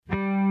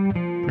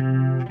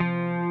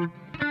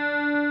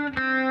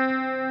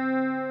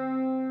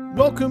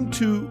Welcome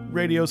to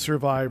Radio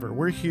Survivor.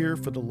 We're here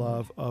for the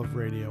love of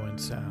radio and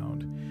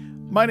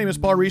sound. My name is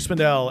Paul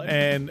Riesmandel,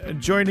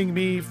 and joining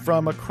me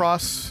from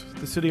across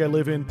the city I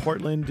live in,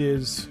 Portland,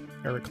 is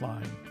Eric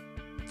Klein.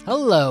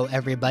 Hello,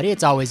 everybody.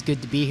 It's always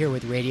good to be here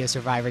with Radio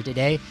Survivor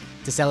today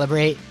to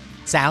celebrate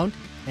sound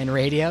and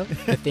radio,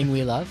 the thing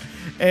we love.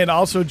 And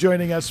also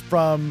joining us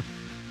from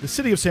the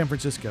city of San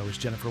Francisco is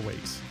Jennifer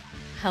Waits.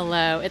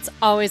 Hello. It's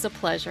always a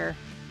pleasure.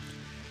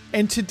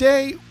 And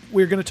today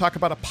we're going to talk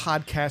about a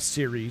podcast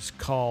series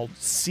called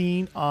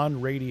Scene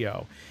on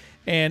Radio.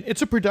 And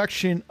it's a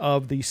production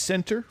of the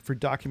Center for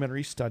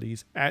Documentary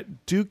Studies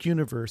at Duke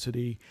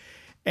University.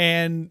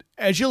 And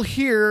as you'll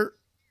hear,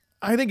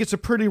 I think it's a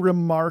pretty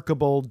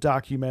remarkable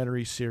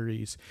documentary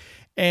series,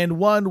 and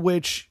one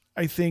which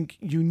I think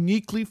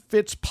uniquely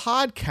fits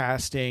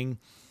podcasting,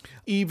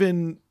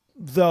 even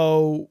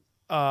though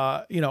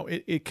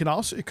it could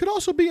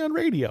also be on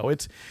radio.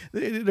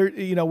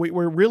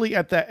 We're really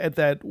at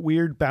that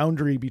weird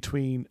boundary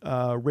between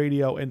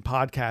radio and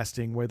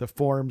podcasting, where the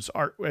forms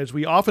are, as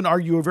we often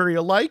argue, are very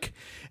alike,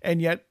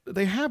 and yet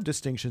they have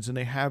distinctions and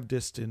they have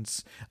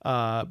distance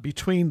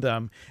between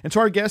them. And so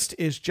our guest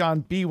is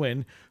John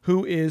Biewen,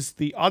 who is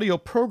the audio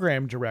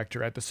program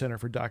director at the Center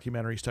for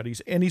Documentary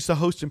Studies, and he's the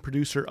host and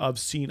producer of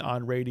Scene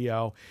on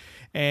Radio.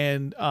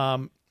 And I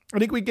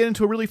think we get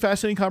into a really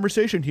fascinating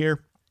conversation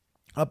here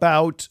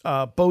about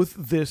both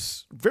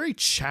this very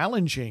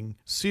challenging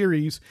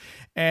series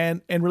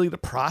and really the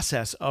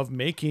process of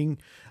making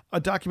a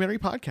documentary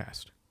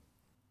podcast.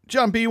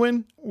 John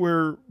Biewen,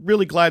 we're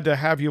really glad to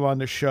have you on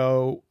the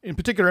show. In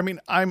particular, I mean,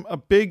 I'm a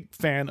big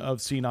fan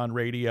of Scene on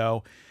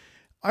Radio.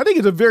 I think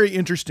it's a very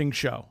interesting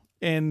show.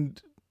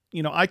 And,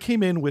 I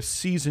came in with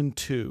season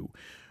 2,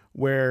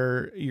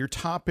 where your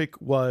topic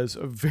was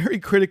a very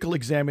critical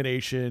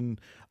examination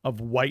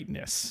of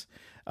whiteness.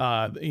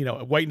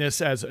 Whiteness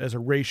as a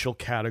racial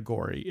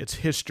category, its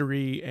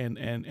history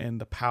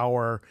and the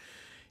power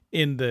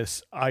in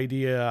this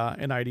idea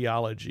and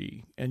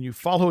ideology. And you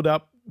followed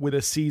up with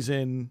a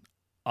season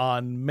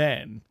on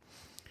men.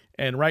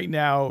 And right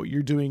now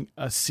you're doing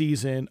a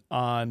season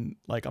on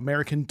like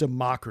American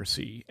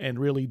democracy and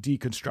really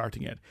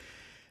deconstructing it.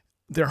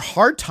 They're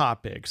hard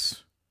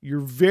topics.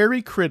 You're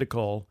very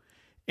critical.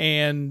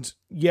 And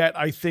yet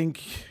I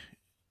think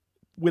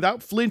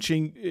without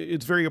flinching,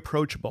 it's very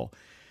approachable.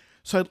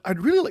 So I'd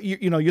really,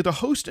 you're the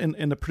host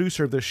and the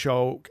producer of this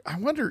show. I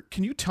wonder,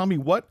 can you tell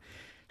me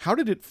how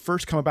did it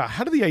first come about?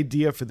 How did the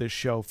idea for this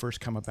show first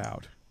come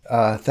about?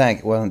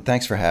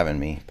 Thanks for having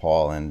me,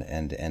 Paul,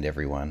 and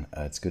everyone.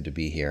 It's good to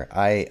be here.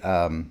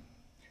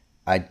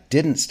 I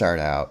didn't start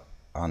out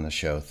on the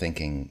show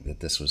thinking that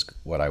this was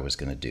what I was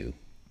going to do,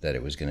 that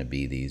it was going to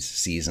be these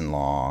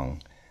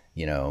season-long,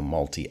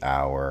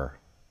 multi-hour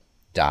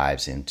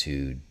dives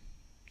into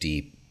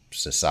deep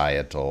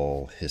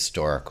societal,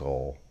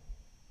 historical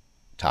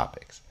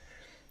topics.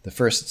 The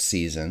first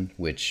season,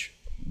 which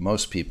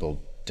most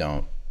people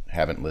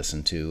haven't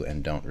listened to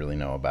and don't really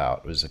know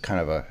about, was a kind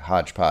of a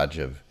hodgepodge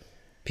of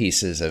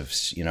pieces of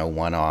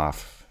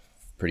one-off,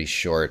 pretty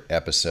short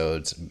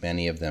episodes.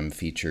 Many of them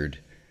featured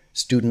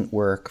student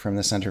work from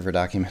the Center for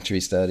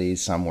Documentary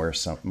Studies. Some were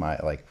my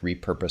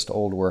repurposed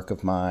old work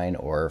of mine,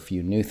 or a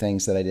few new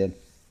things that I did.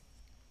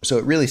 So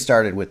it really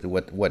started with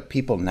what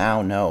people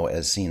now know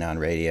as Scene on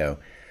Radio.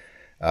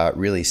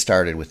 Really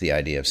started with the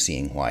idea of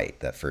Seeing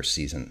White, that first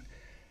season,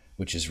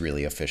 which is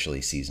really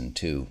officially season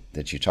 2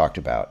 that you talked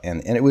about.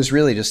 And it was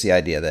really just the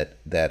idea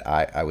that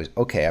I was,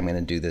 okay, I'm going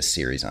to do this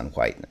series on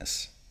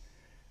whiteness.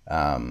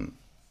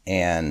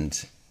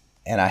 And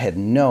I had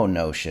no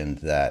notion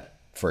that,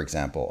 for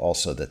example,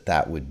 also that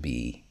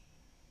the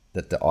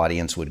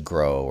audience would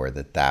grow, or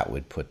that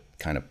would put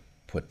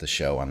the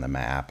show on the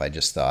map. I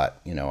just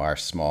thought, our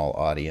small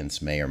audience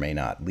may or may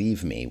not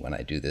leave me when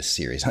I do this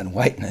series on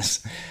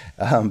whiteness,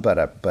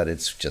 but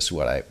it's just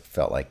what I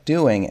felt like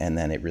doing, and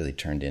then it really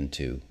turned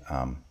into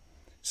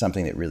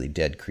something that really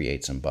did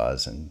create some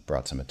buzz and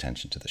brought some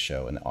attention to the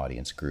show, and the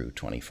audience grew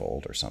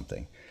 20-fold or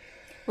something.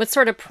 What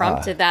sort of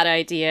prompted that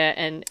idea,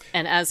 and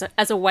as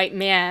a white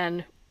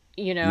man,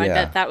 I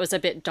bet that was a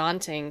bit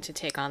daunting to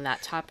take on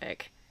that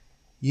topic.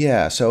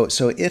 Yeah, so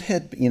it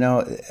had,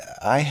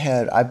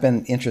 I've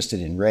been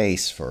interested in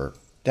race for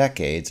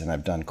decades, and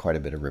I've done quite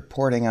a bit of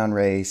reporting on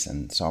race,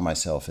 and saw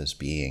myself as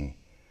being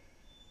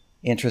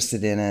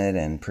interested in it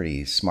and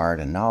pretty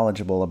smart and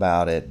knowledgeable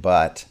about it.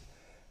 But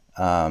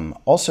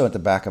also at the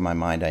back of my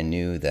mind, I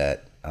knew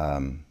that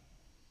I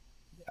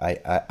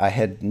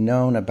had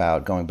known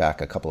about, going back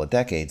a couple of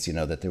decades,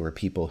 that there were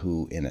people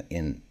who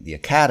in the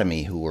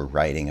academy who were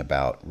writing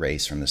about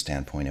race from the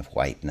standpoint of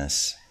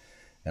whiteness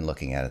and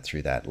looking at it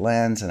through that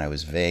lens, and I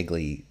was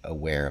vaguely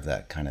aware of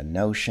that kind of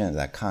notion,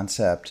 that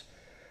concept.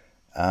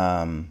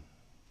 And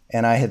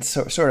I had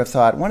sort of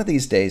thought, one of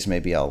these days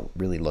maybe I'll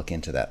really look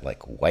into that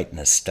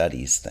whiteness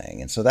studies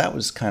thing. And so that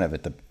was kind of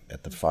at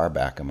the far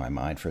back of my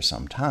mind for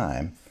some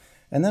time.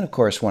 And then, of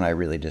course, when I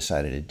really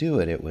decided to do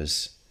it, it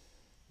was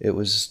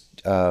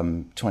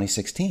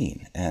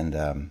 2016,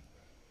 and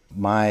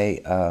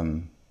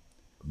my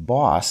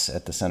boss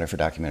at the Center for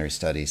Documentary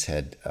Studies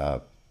had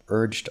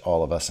urged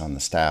all of us on the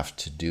staff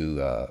to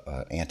do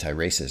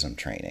anti-racism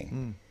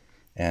training.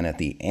 And at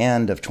the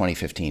end of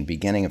 2015,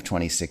 beginning of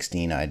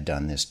 2016, I'd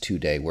done this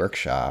 2-day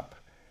workshop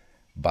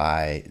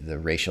by the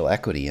Racial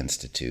Equity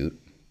Institute,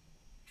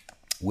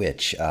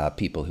 which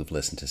people who've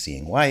listened to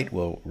Seeing White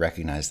will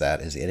recognize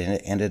that as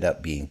it ended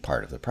up being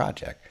part of the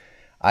project.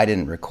 I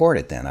didn't record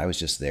it then. I was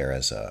just there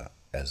as a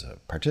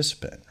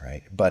participant,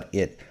 right? But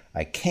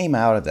I came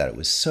out of that. It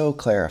was so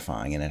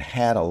clarifying, and it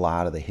had a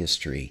lot of the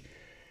history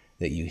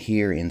that you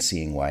hear in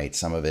Seeing White,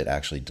 some of it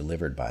actually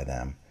delivered by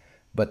them.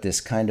 But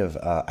this kind of,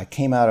 I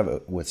came out of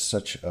it with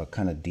such a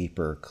kind of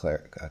deeper,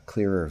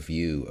 clearer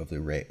view of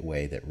the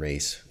way that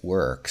race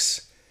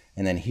works.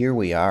 And then here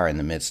we are in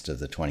the midst of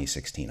the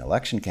 2016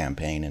 election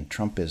campaign, and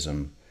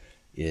Trumpism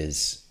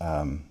is,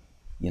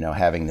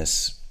 having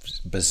this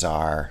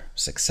bizarre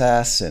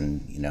success,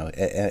 and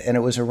and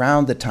it was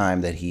around the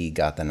time that he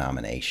got the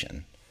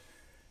nomination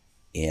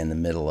in the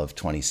middle of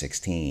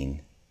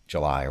 2016,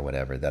 July or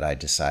whatever, that I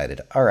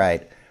decided, all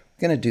right, I'm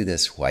going to do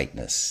this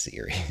whiteness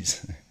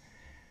series.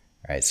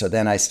 Right. So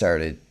then I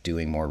started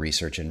doing more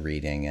research and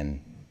reading,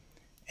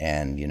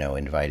 and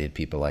invited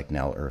people like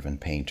Nell Irvin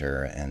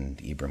Painter and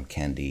Ibram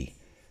Kendi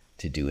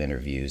to do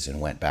interviews,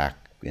 and went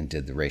back and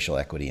did the Racial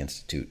Equity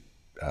Institute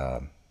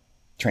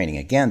training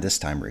again, this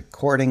time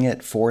recording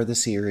it for the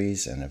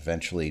series, and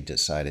eventually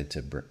decided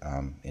to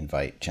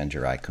invite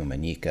Chenjerai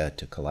Kumanyika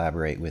to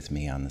collaborate with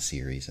me on the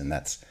series. And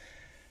that's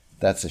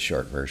a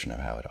short version of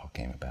how it all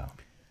came about.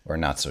 Or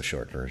not so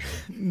short version.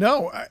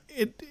 No,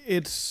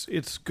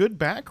 it's good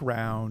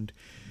background.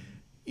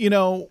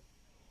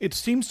 It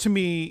seems to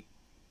me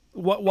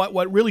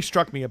what really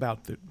struck me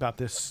about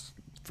this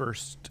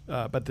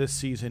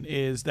season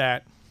is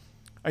that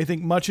I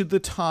think much of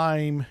the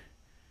time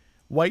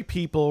white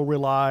people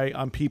rely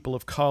on people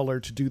of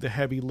color to do the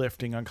heavy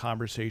lifting on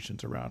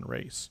conversations around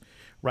race.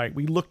 Right?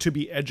 We look to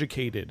be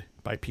educated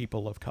by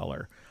people of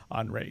color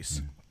on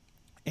race.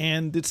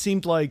 And it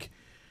seemed like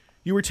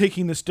you were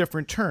taking this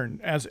different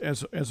turn as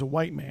a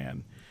white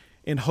man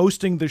in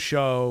hosting the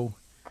show,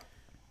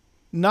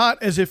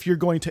 not as if you're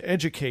going to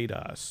educate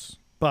us,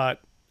 but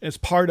as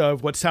part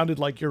of what sounded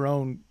like your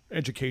own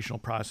educational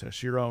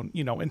process, your own,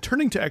 and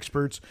turning to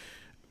experts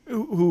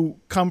who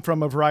come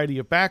from a variety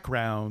of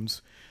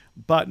backgrounds,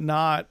 but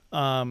not,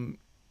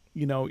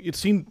 it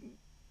seemed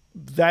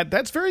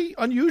that's very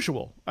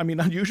unusual. I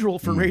mean, unusual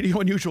for radio,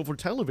 unusual for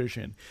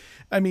television.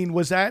 I mean,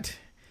 was that,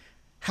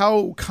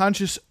 how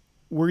conscious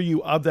were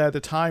you of that at the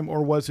time,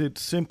 or was it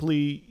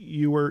simply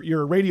you're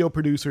a radio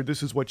producer,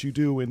 this is what you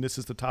do, and this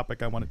is the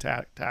topic I want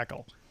to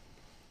tackle?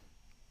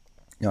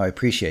 No, I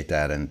appreciate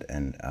that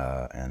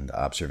and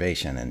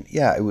observation, and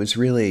yeah, it was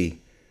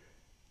really,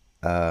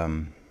 that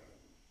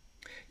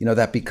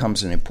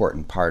becomes an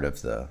important part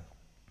of the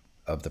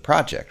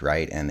project,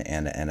 right? And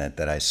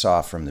that I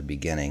saw from the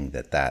beginning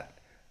that I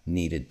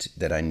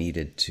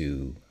needed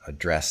to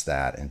address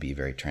that and be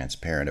very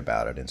transparent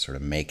about it, and sort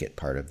of make it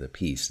part of the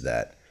piece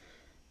that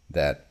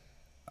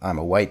I'm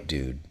a white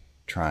dude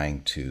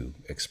trying to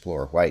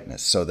explore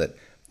whiteness, so that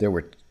there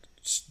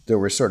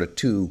were sort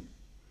of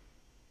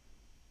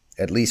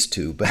at least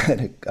two, but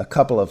a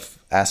couple of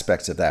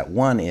aspects of that.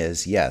 One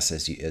is, yes,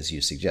 as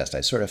you suggest,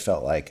 I sort of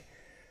felt like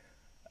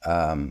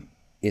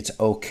it's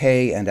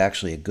okay and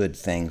actually a good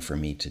thing for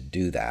me to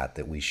do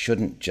that we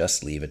shouldn't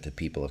just leave it to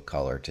people of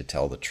color to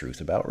tell the truth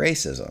about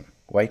racism.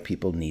 White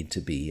people need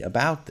to be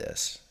about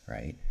this,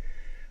 right?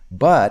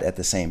 But at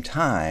the same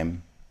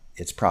time,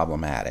 it's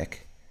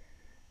problematic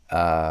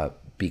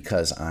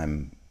because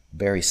I'm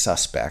very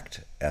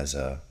suspect as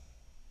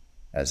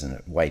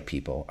white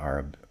people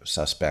are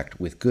suspect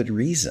with good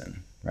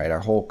reason, right?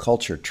 Our whole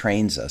culture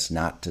trains us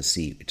not to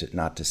see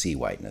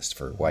whiteness,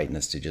 for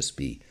whiteness to just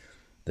be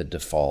the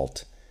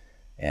default,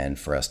 and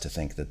for us to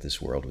think that this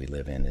world we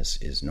live in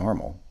is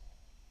normal,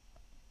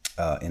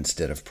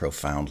 instead of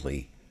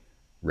profoundly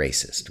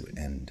racist,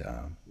 and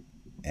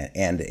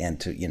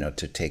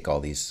to take all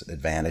these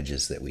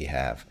advantages that we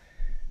have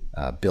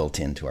built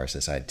into our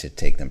society, to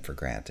take them for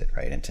granted,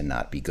 right, and to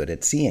not be good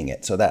at seeing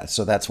it. So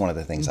that's one of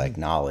the things I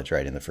acknowledge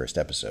right in the first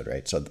episode,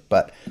 right.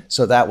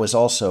 So that was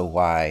also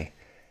why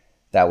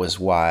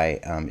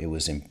it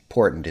was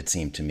important, it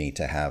seemed to me,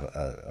 to have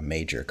a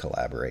major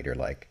collaborator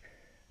like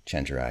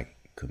Chenjerai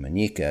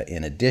Kumanyika,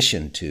 in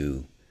addition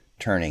to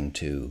turning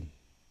to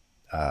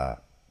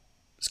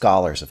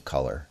scholars of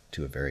color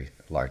to a very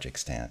large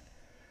extent.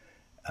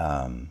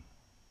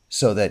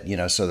 So that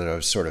I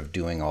was sort of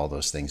doing all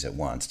those things at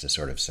once, to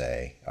sort of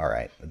say, all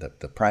right,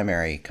 the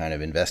primary kind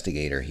of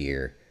investigator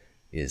here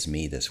is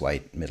me, this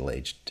white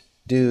middle-aged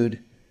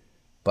dude,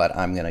 but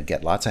I'm going to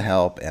get lots of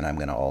help, and I'm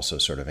going to also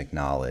sort of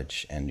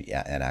acknowledge and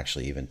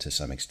actually even to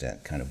some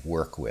extent kind of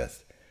work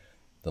with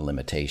the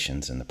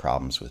limitations and the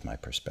problems with my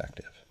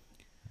perspective.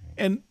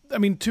 And I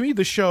mean, to me,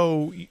 the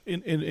show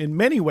in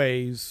many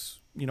ways,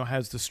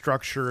 has the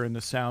structure and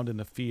the sound and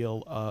the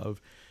feel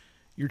of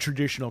your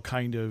traditional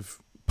kind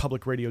of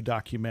public radio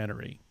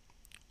documentary.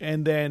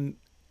 And then,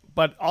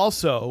 but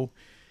also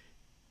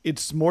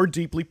it's more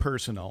deeply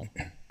personal,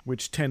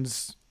 which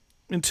tends,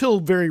 until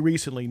very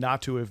recently,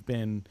 not to have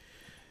been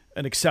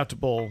an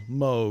acceptable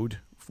mode,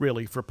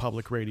 really, for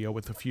public radio,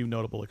 with a few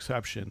notable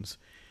exceptions.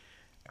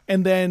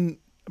 And then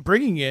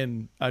bringing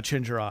in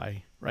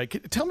Chenjerai,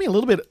 right? Tell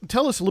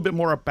us a little bit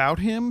more about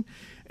him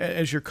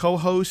as your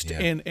co-host,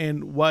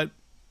 and what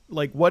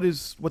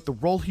the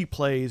role he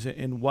plays,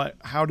 and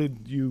how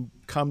did you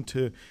come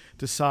to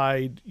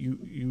decide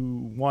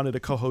you wanted a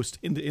co-host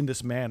in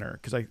this manner?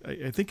 Because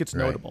I think it's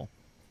notable.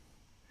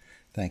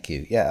 Thank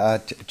you. Yeah,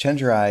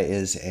 Chenjerai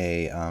is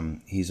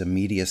he's a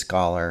media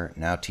scholar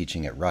now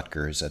teaching at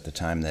Rutgers. At the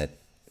time that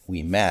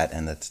we met,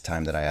 and at the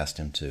time that I asked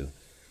him to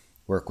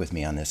work with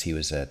me on this, he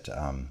was at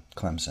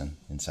Clemson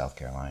in South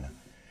Carolina.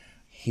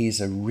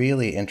 He's a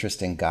really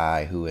interesting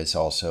guy who is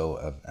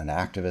also an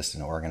activist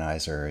and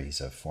organizer.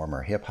 He's a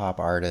former hip hop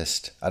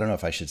artist. I don't know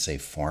if I should say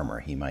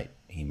former. He might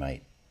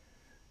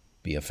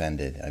be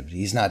offended.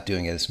 He's not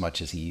doing it as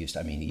much as he used.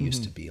 I mean, he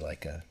used to be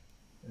like a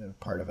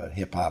part of a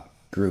hip hop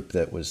group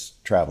that was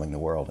traveling the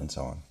world and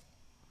so on,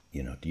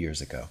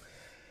 years ago.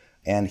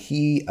 And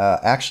he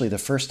actually, the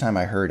first time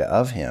I heard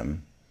of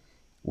him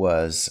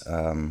was,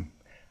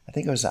 I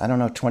think it was,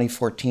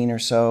 2014 or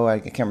so. I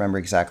can't remember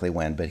exactly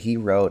when, but he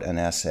wrote an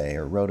essay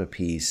or wrote a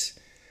piece.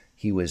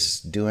 He was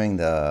doing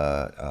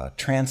the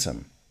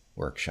Transom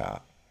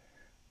workshop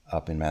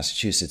up in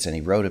Massachusetts, and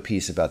he wrote a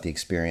piece about the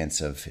experience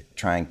of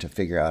trying to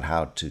figure out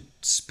how to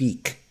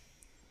speak,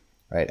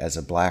 right, as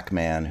a black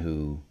man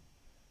who,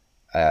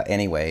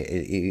 anyway,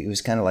 it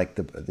was kind of like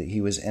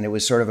and it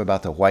was sort of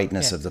about the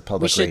whiteness of the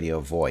public radio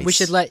voice. We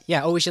should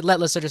let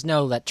listeners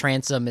know that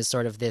Transom is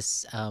sort of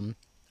this,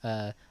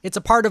 it's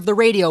a part of the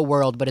radio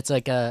world, but it's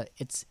like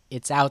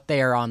it's out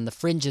there on the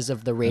fringes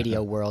of the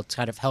radio world,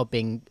 kind of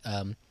helping,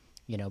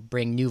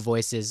 bring new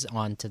voices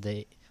onto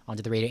the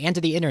radio and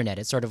to the internet.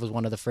 It sort of was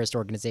one of the first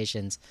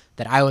organizations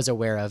that I was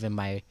aware of in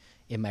my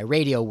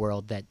radio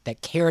world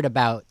that cared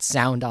about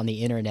sound on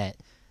the internet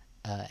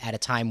at a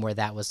time where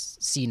that was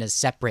seen as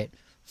separate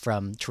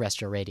from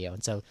terrestrial radio.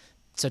 And so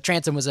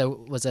Transom was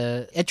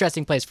a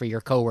interesting place for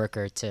your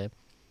coworker to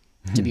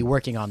be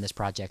working on this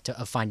project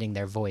of finding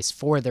their voice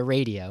for the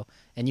radio.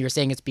 And you were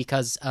saying it's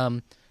because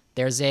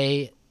there's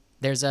a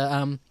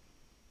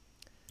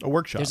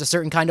workshop. There's a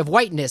certain kind of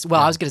whiteness.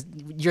 Well,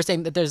 you're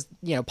saying that there's,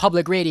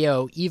 public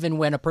radio, even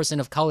when a person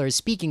of color is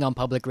speaking on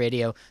public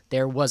radio,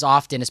 there was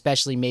often,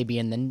 especially maybe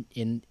in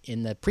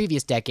the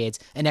previous decades,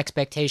 an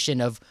expectation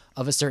of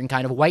a certain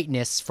kind of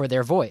whiteness for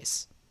their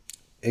voice.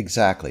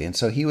 Exactly. And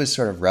so he was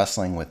sort of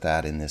wrestling with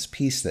that in this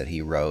piece that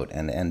he wrote,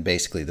 and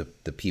basically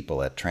the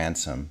people at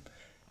Transom,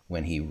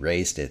 when he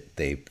raised it,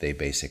 they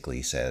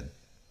basically said,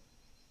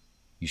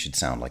 you should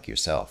sound like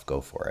yourself,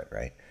 go for it,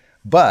 right?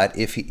 But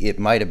it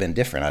might have been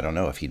different. I don't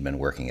know if he'd been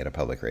working at a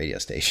public radio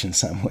station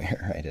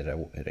somewhere, right? At a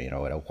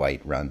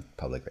white-run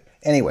public radio.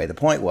 Anyway, the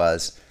point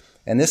was,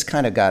 and this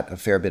kind of got a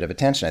fair bit of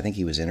attention. I think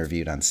he was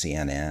interviewed on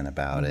CNN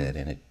about it,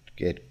 and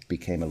it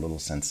became a little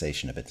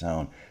sensation of its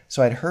own.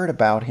 So I'd heard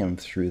about him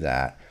through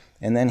that,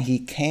 and then he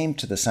came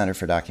to the Center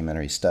for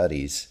Documentary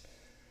Studies.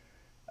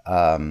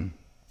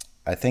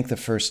 I think the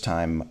first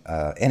time,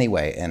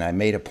 anyway, and I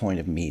made a point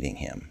of meeting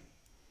him.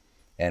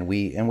 And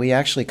we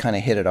actually kind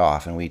of hit it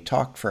off, and we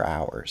talked for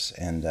hours.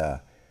 And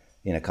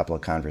in a couple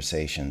of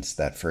conversations,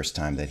 that first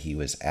time that he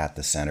was at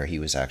the center, he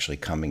was actually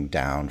coming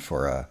down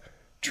for a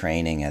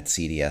training at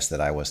CDS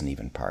that I wasn't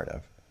even part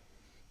of.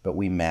 But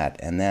we met,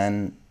 and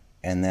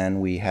then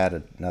we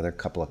had another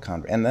couple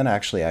of and then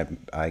actually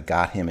I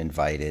got him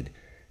invited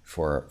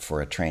for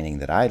a training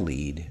that I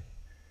lead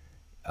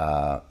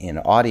in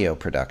audio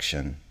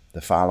production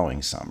the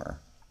following summer.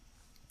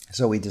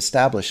 So we'd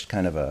established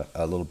kind of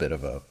a little bit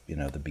of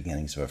the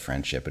beginnings of a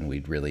friendship, and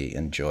we'd really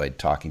enjoyed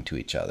talking to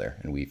each other.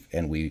 And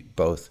we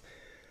both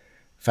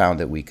found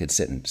that we could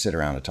sit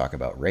around and talk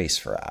about race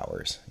for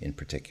hours in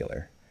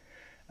particular.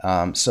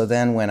 So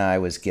then when I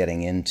was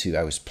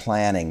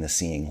planning the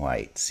Seeing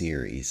White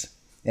series,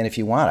 and if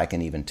you want, I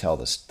can even tell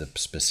the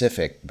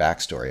specific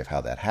backstory of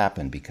how that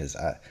happened, because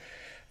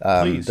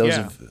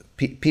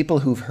people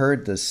who've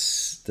heard the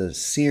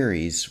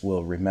series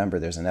will remember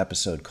there's an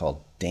episode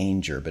called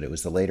Danger, but it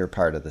was the later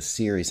part of the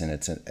series, and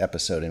it's an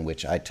episode in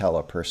which I tell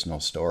a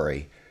personal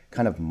story,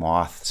 kind of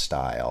Moth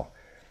style,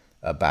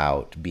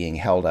 about being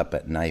held up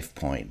at knife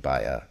point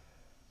by a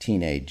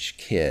teenage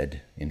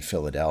kid in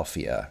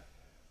Philadelphia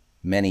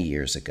many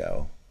years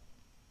ago.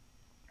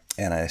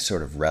 And I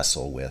sort of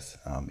wrestle with,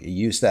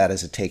 use that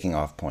as a taking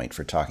off point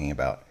for talking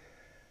about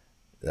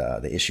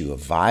the issue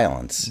of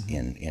violence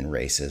in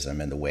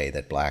racism, and the way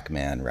that black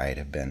men, right,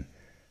 have been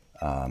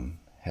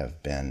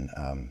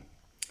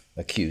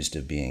accused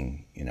of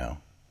being,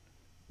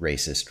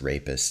 racist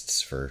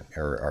rapists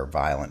or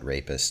violent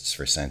rapists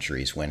for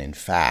centuries, when in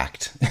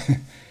fact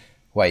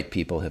white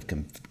people have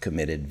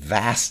committed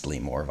vastly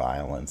more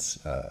violence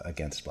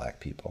against black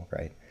people,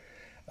 right?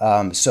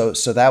 So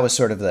that was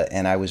sort of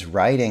and I was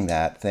writing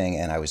that thing,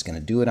 and I was going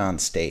to do it on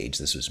stage.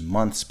 This was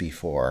months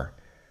before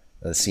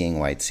the Seeing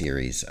White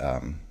series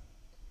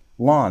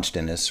launched,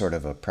 and as sort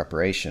of a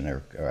preparation,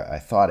 or I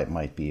thought it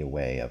might be a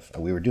way of,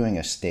 we were doing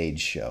a stage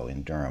show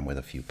in Durham with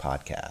a few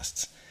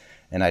podcasts,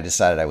 and I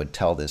decided I would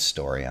tell this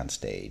story on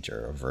stage,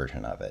 or a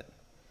version of it,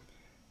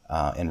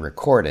 and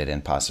record it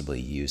and possibly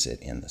use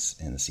it in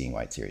the Seeing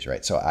White series,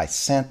 right? So I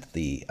sent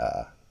the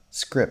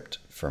script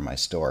for my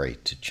story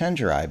to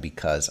Chenjerai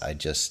because I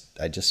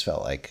just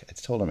felt like, I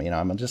told him,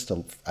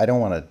 I don't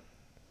want to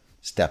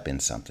step in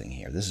something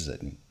here. This is an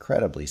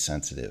incredibly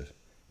sensitive,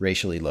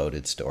 racially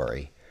loaded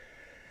story.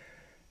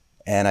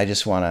 And I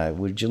just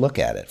would you look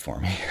at it for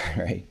me,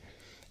 right?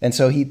 And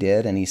so he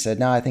did, and he said,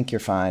 no, I think you're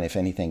fine. If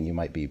anything, you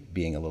might be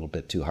being a little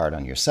bit too hard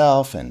on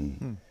yourself,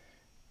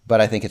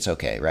 but I think it's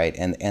okay, right?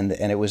 And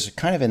it was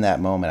kind of in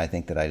that moment, I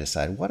think, that I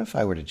decided, what if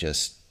I were to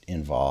just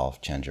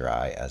involve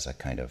Chenjerai as a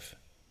kind of,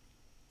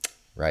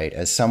 right,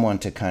 as someone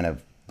to kind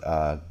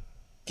of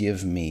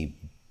give me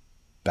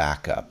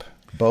backup,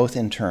 both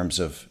in terms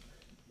of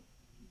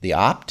the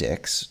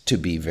optics, to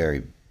be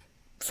very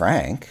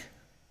frank,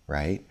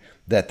 right?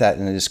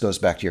 And this goes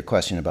back to your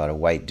question about a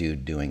white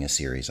dude doing a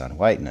series on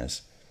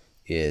whiteness,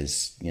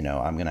 is,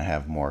 I'm going to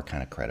have more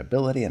kind of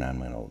credibility, and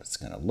it's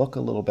going to look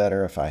a little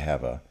better if I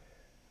have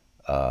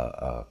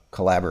a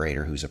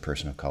collaborator who's a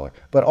person of color,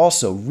 but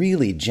also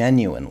really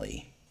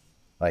genuinely,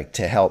 like,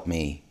 to help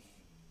me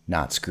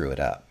not screw it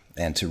up,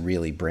 and to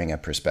really bring a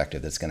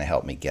perspective that's going to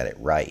help me get it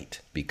right,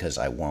 because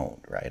I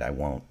won't, right?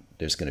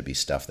 There's going to be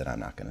stuff that I'm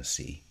not going to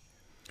see.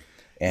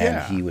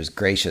 And he was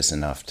gracious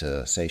enough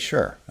to say,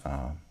 sure,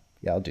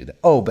 yeah, I'll do that.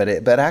 Oh, but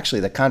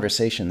actually the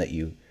conversation that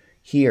you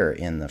hear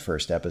in the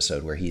first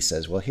episode where he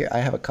says, well, here, I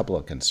have a couple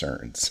of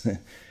concerns.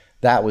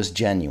 That was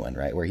genuine,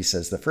 right? Where he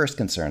says, the first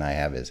concern I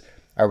have is,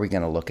 are we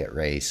going to look at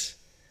race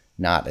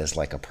not as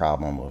like a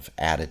problem of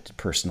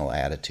personal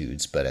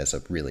attitudes, but as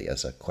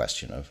a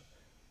question of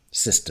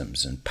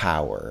systems and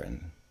power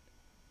and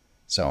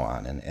so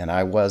on. And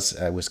I was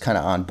kind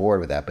of on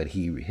board with that, but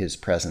his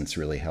presence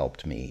really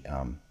helped me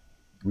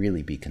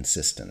really be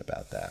consistent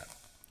about that.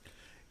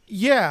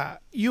 Yeah,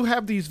 you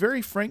have these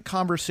very frank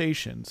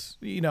conversations.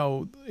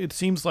 It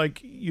seems like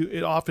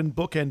it often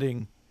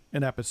bookending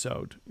an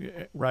episode,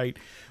 right?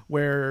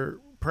 Where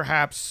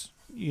perhaps,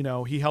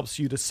 he helps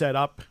you to set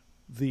up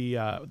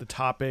the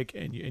topic,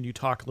 and you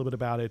talk a little bit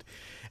about it,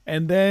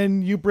 and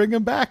then you bring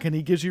him back and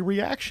he gives you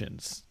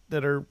reactions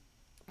that are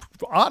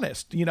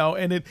honest,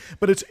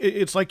 but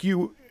it's like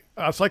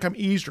it's like I'm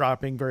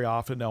eavesdropping very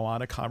often now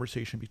on a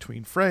conversation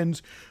between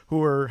friends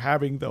who are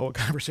having, a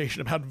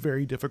conversation about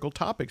very difficult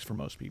topics for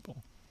most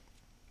people.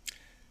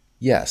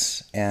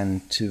 Yes,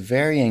 and to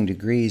varying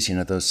degrees,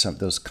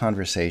 those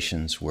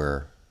conversations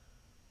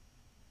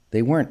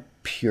they weren't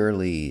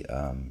purely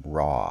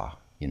raw.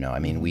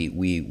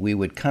 We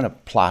would kind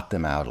of plot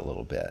them out a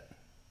little bit.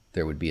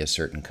 There would be a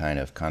certain kind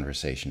of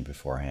conversation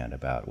beforehand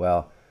about,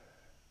 well,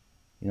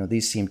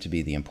 these seem to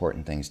be the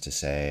important things to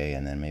say,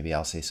 and then maybe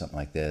I'll say something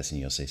like this, and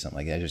you'll say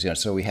something like that.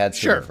 So we had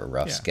sort of a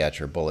rough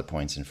sketch or bullet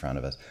points in front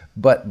of us.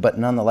 But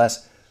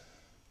nonetheless,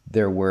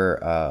 there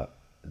were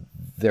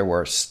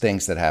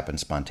things that happened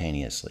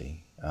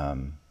spontaneously.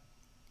 And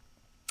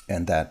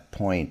that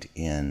point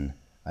in,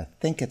 I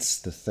think it's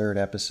the third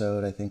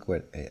episode,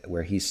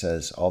 where he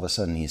says, all of a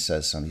sudden he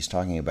says something. He's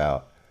talking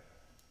about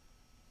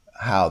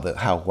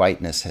how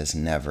whiteness has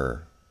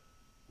never,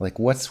 like,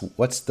 what's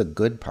the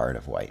good part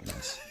of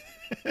whiteness?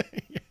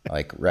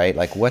 Like, right?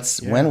 Like,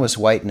 when was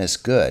whiteness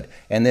good?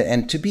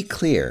 And to be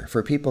clear,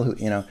 for people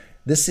who,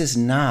 this is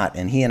not,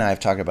 and he and I have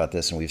talked about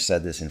this, and we've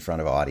said this in front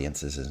of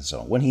audiences and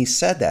so on. When he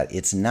said that,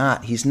 he's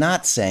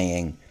not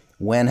saying,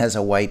 when has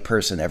a white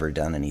person ever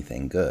done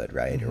anything good,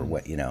 right?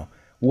 Mm-hmm. Or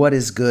what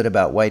is good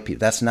about white people?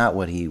 That's not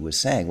what he was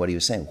saying. What he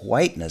was saying,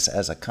 whiteness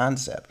as a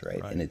concept,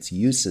 right? And its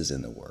uses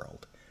in the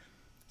world.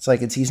 It's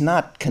like, he's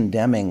not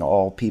condemning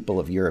all people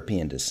of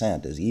European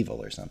descent as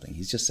evil or something.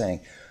 He's just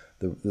saying,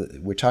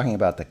 we're talking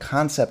about the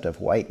concept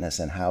of whiteness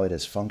and how it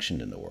has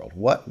functioned in the world.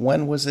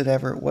 When was it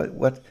ever,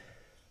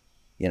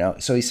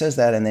 so he says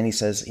that, and then he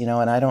says,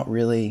 and I don't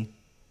really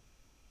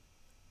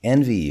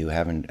envy you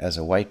as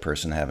a white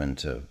person, having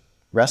to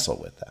wrestle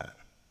with that.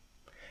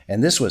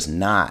 And this was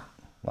not,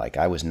 like,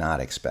 I was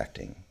not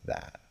expecting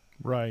that.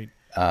 Right.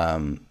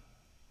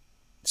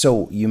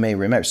 So you may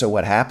remember, so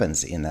what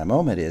happens in that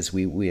moment is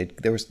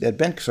there had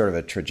been sort of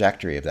a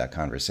trajectory of that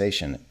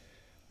conversation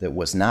that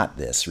was not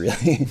this,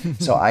 really.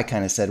 So I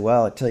kind of said,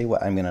 well, I'll tell you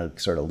what, I'm going to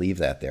sort of leave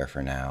that there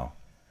for now,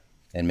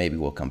 and maybe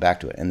we'll come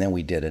back to it. And then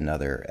we did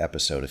another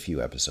episode a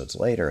few episodes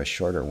later, a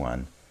shorter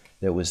one,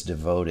 that was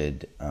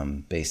devoted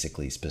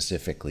basically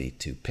specifically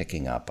to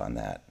picking up on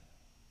that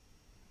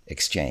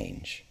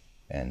exchange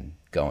and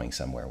going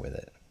somewhere with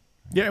it.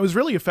 Yeah, it was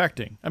really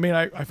affecting. I mean,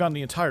 I found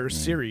the entire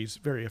series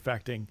very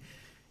affecting,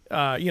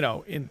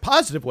 in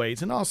positive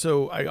ways, and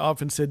also, I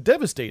often said,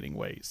 devastating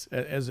ways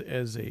as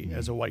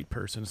a white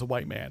person, as a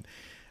white man,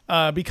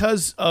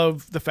 because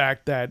of the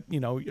fact that,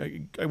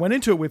 I went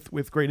into it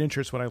with great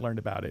interest when I learned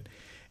about it,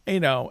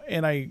 and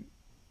I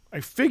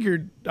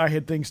figured I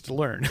had things to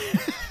learn.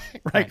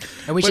 Right.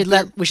 And we should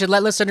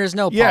let listeners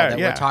know, Paul, that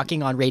we're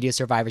talking on Radio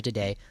Survivor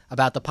today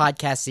about the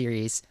podcast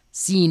series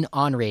Scene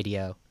on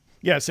Radio.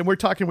 Yes, and we're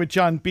talking with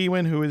John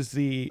Biewen, who is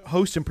the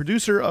host and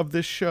producer of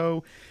this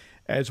show,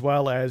 as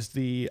well as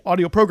the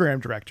audio program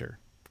director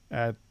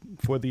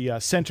for the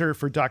Center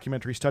for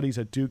Documentary Studies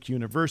at Duke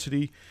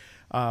University,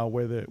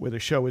 where the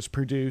show is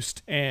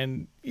produced.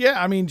 And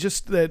yeah, I mean,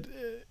 just that,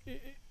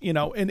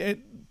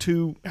 and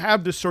to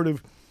have this sort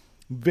of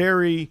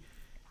very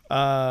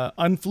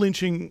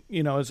unflinching,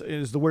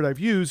 is the word I've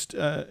used,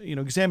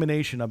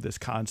 examination of this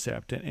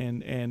concept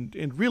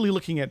and really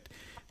looking at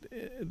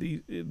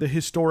the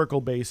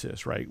historical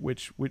basis, right?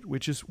 Which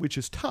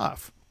is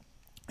tough.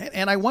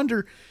 And I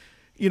wonder,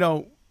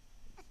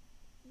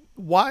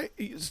 why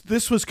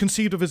this was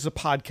conceived of as a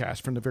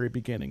podcast from the very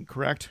beginning,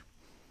 correct?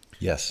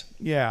 Yes.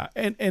 Yeah.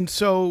 And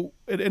so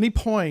at any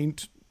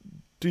point,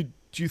 do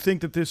you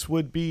think that this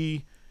would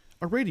be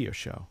a radio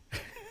show?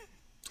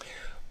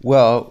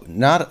 Well,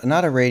 not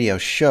a radio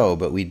show,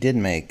 but we did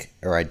make,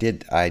 or I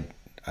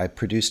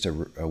produced a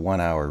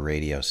 1-hour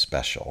radio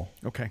special.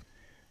 Okay.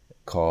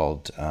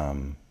 Called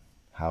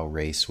How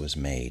Race Was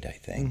Made, I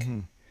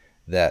think,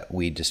 that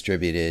we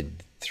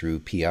distributed through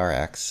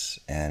PRX,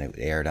 and it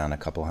aired on a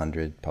couple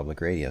hundred public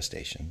radio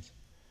stations.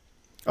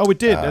 Oh, it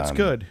did. That's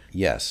good.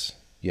 Yes.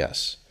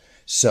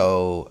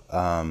 So,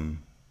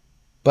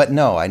 but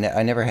no, I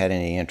never had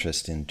any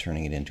interest in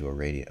turning it into a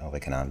radio,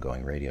 like an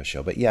ongoing radio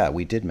show. But yeah,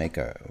 we did make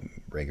a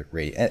radio,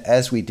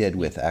 as we did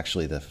with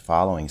actually the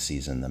following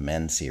season, the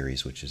Men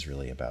series, which is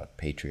really about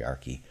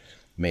patriarchy.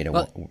 Made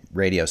a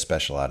radio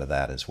special out of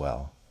that as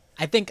well.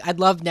 I think I'd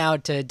love now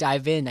to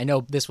dive in. I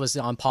know this was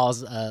on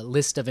Paul's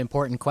list of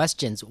important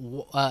questions.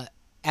 We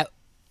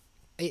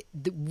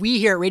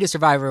here at Radio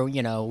Survivor,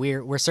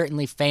 we're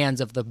certainly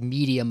fans of the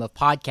medium of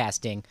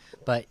podcasting,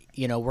 but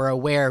we're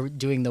aware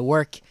doing the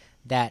work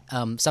that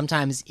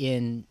sometimes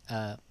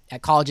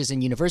at colleges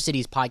and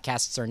universities,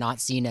 podcasts are not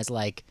seen as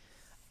like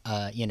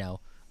a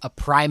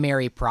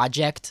primary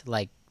project,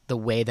 like the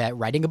way that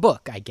writing a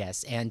book, I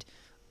guess, and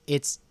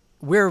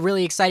we're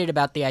really excited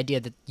about the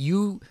idea that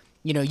you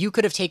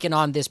could have taken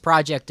on this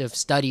project of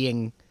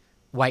studying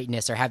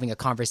whiteness or having a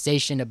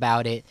conversation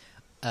about it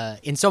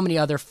in so many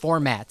other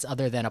formats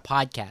other than a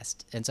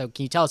podcast. And so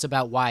can you tell us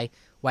about why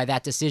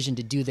that decision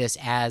to do this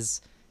as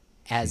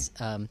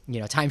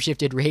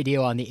time-shifted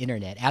radio on the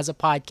internet, as a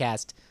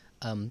podcast,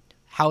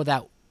 how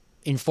that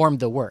informed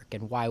the work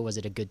and why was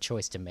it a good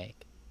choice to make?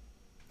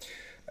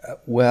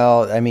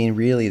 Well, I mean,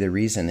 really, the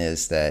reason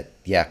is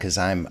that, because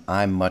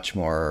I'm much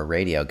more a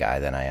radio guy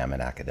than I am an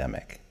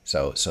academic.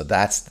 So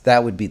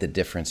that would be the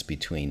difference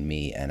between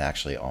me and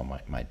actually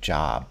my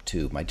job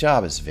too. My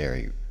job is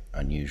very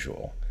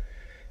unusual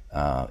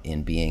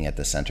in being at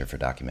the Center for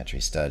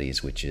Documentary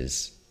Studies, which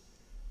is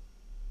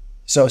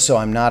so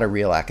I'm not a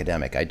real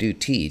academic. I do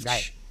teach,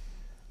 right,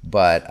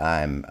 but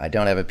I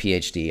don't have a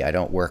PhD. I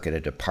don't work at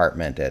a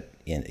department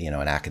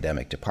an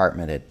academic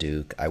department at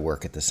Duke. I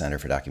work at the Center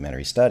for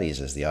Documentary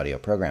Studies as the audio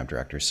program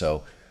director.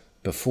 So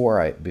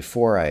before I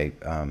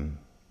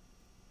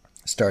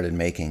started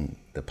making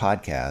the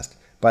podcast,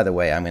 by the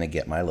way, I'm going to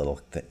get my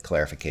little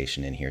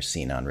clarification in here.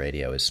 Scene on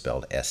Radio is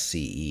spelled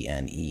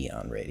SCENE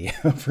on radio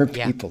for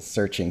people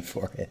searching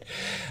for it.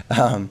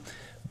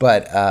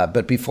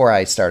 But before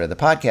I started the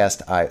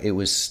podcast, it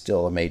was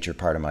still a major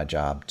part of my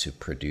job to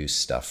produce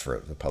stuff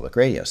for the public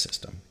radio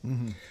system.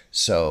 Mm-hmm.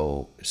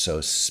 So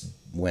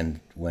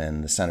when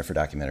the Center for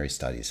Documentary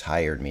Studies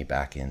hired me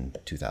back in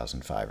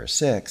 2005 or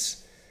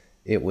 6,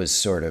 it was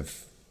sort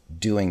of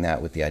doing that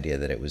with the idea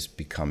that it was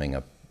becoming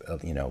a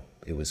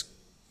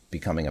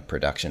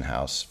production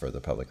house for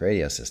the public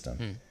radio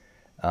system.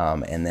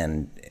 And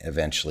then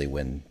eventually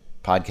when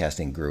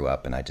podcasting grew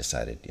up and I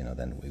decided,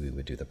 then we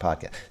would do the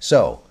podcast.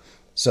 So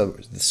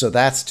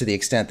that's to the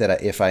extent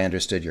that if I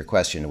understood your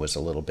question, it was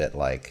a little bit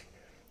like,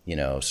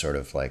 sort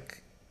of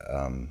like,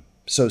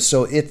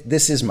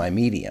 this is my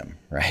medium,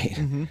 right?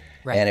 Mm-hmm.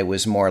 Right. And it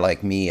was more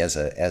like me as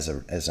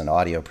an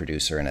audio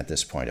producer and at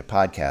this point a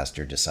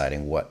podcaster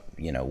deciding what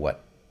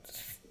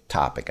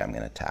topic I'm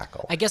going to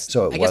tackle. I guess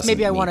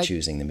maybe I want to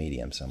choosing the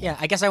medium somewhere. Yeah,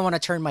 I guess I want to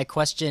turn my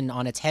question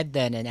on its head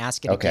then and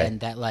ask it again.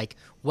 That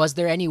was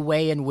there any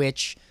way in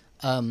which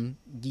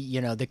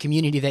the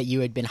community that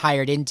you had been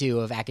hired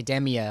into of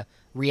academia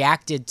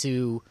reacted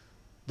to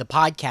the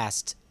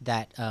podcast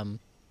that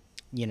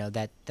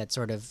that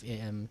sort of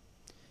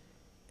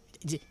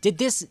did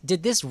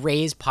this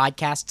raise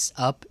podcasts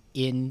up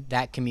in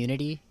that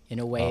community in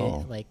a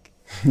way like?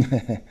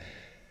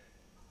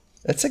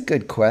 That's a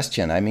good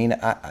question. I mean,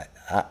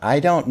 I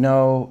don't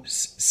know.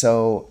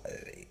 So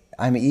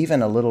I'm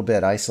even a little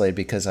bit isolated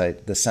because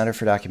the Center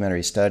for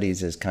Documentary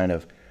Studies is kind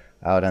of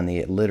out on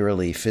the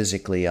literally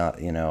physically,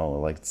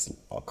 like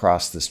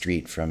across the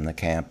street from the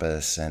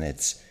campus, and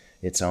it's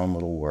its own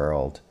little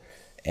world.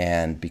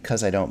 And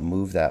because I don't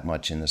move that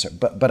much in this,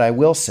 but I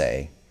will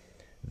say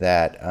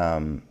that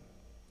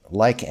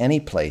like any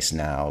place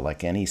now,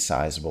 like any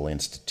sizable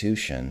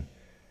institution,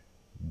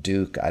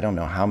 Duke, I don't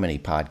know how many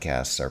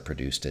podcasts are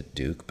produced at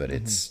Duke, but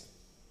it's,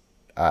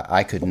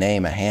 I could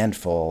name a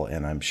handful,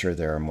 and I'm sure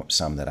there are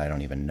some that I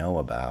don't even know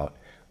about,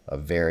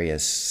 of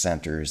various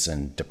centers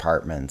and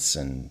departments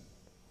and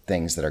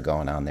things that are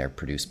going on there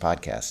produce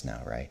podcasts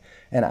now, right?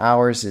 And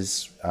ours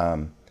is,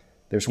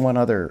 there's one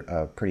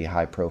other pretty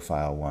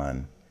high-profile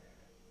one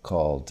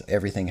called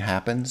Everything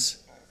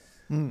Happens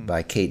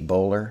by Kate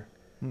Bowler.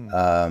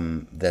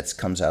 That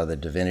comes out of the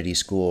Divinity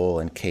School,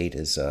 and Kate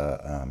is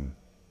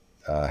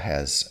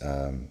has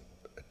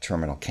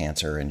terminal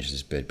cancer, and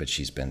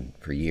she's been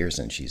for years,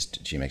 and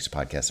she makes a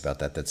podcast about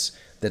that.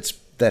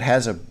 That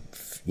has a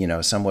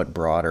somewhat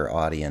broader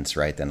audience,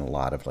 right, than a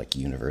lot of like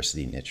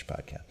university niche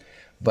podcasts.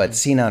 But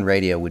Scene on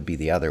Radio would be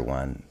the other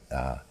one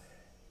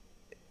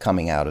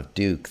coming out of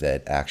Duke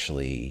that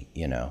actually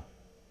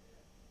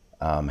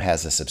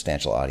has a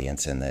substantial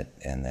audience,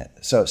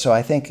 so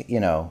I think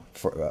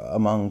for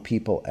among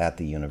people at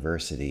the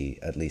university,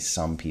 at least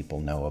some people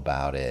know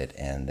about it,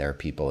 and there are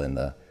people in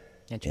the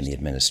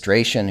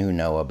administration who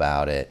know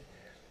about it,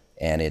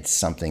 and it's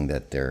something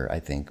that they're, I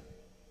think,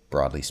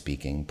 broadly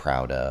speaking,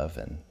 proud of.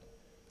 And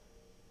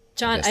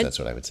John, I guess that's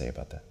what I would say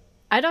about that.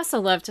 I'd also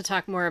love to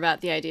talk more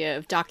about the idea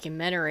of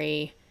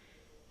documentary.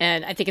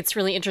 And I think it's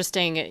really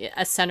interesting,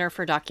 a Center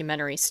for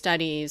Documentary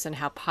Studies and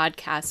how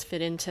podcasts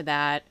fit into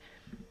that.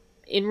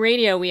 In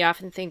radio, we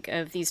often think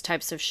of these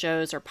types of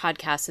shows or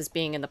podcasts as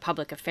being in the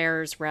public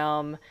affairs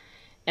realm,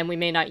 and we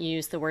may not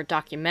use the word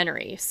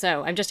documentary.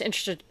 So I'm just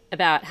interested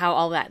about how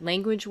all that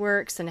language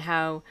works and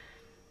how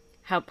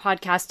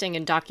podcasting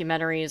and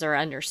documentaries are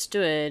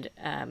understood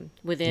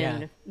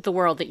within the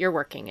world that you're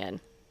working in.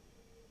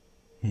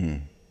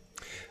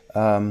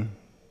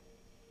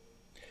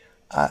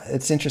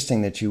 It's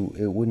interesting that it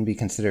wouldn't be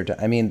considered.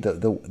 I mean,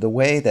 the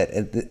way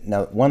that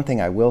now, one thing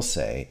I will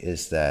say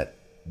is that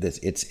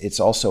it's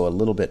also a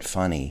little bit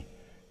funny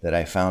that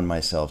I found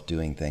myself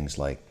doing things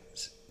like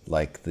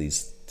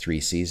these 3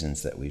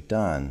 seasons that we've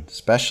done,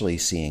 especially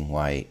Seeing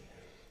White,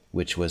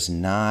 which was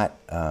not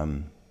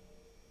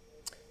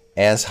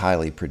as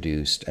highly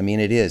produced. I mean,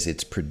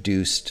 it's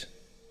produced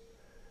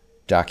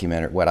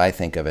documentary, what I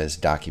think of as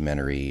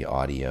documentary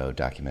audio,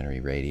 documentary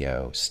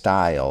radio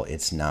style.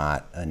 It's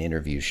not an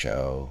interview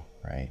show,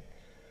 right?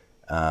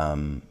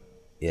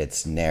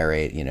 It's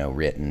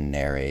written,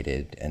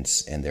 narrated, and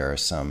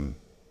there's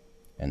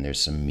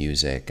some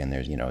music, and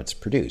it's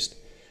produced.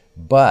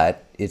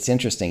 But it's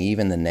interesting,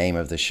 even the name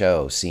of the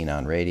show, Scene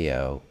on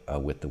Radio,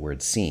 with the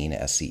word scene,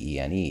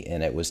 SCENE,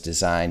 and it was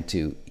designed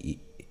to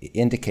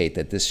indicate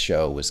that this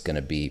show was going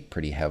to be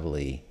pretty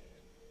heavily,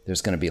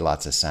 there's going to be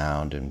lots of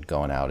sound and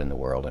going out in the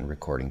world and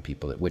recording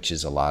people, which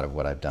is a lot of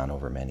what I've done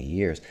over many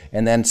years.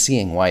 And then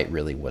Seeing White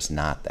really was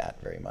not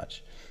that very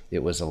much.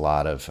 It was a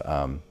lot of,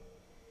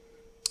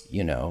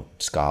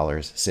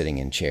 scholars sitting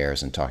in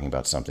chairs and talking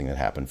about something that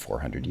happened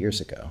 400 years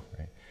ago,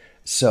 right?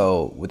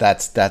 So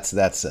that's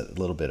a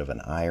little bit of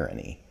an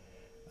irony,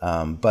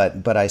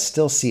 but I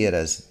still see it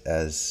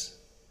as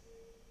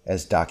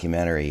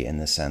documentary in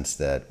the sense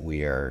that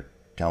we are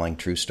telling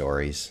true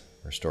stories,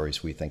 or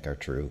stories we think are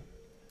true,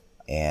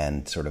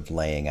 and sort of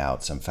laying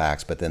out some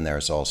facts. But then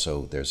there's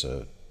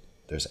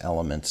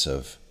elements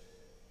of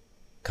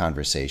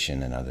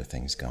conversation and other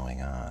things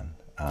going on.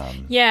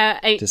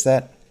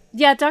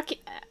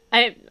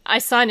 I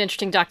saw an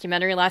interesting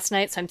documentary last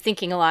night, so I'm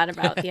thinking a lot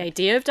about the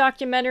idea of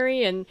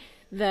documentary, and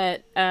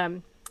that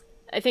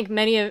I think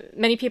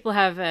many people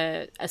have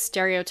a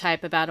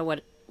stereotype about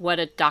what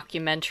a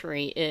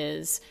documentary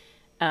is,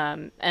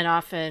 and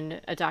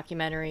often a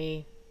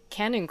documentary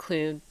can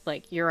include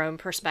like your own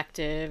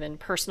perspective and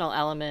personal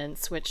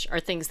elements, which are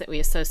things that we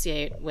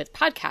associate with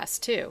podcasts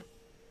too.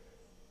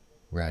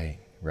 Right.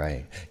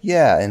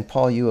 Yeah, and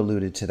Paul, you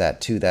alluded to that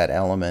too, that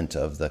element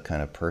of the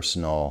kind of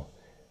personal.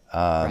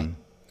 Right.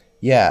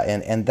 Yeah,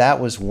 and that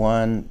was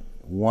one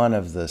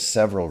of the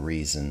several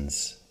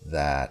reasons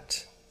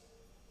that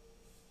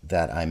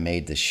I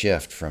made the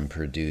shift from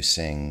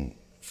producing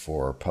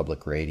for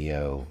public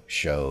radio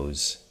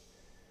shows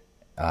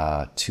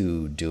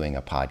to doing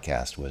a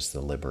podcast, was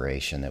the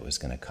liberation that was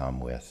going to come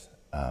with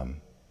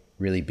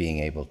really being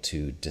able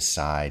to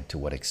decide to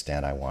what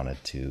extent I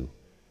wanted to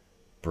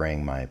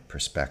bring my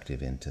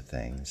perspective into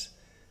things.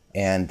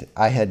 And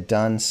I had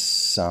done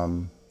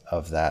some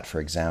of that, for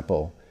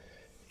example,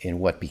 in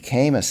what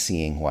became a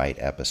Seeing White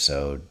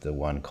episode, the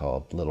one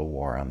called Little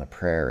War on the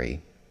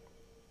Prairie,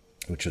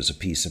 which was a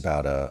piece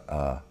about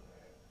a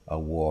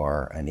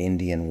war, an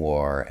Indian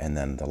war, and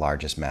then the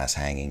largest mass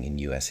hanging in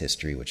U.S.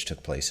 history, which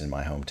took place in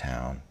my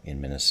hometown in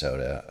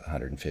Minnesota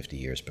 150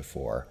 years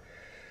before.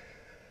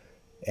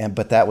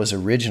 But that was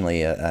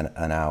originally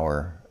an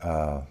hour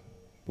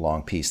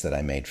long piece that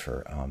I made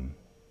for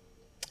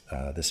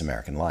This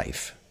American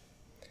Life.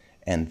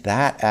 And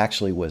that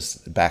actually was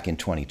back in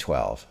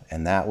 2012.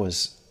 And that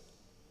was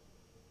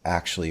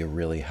actually a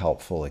really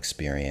helpful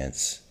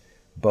experience,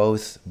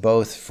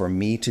 both for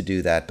me to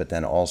do that, but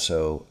then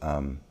also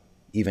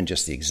even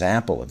just the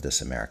example of This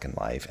American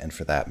Life, and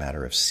for that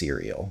matter of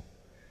Serial,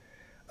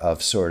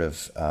 of sort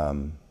of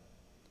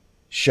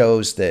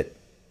shows that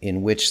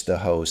in which the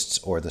hosts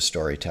or the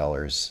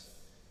storytellers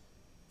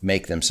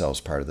make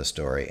themselves part of the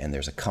story, and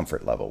there's a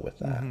comfort level with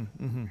that,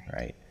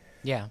 right?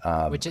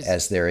 which is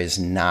as there is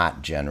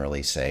not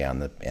generally, say, on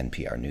the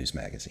NPR news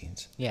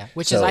magazines. Yeah,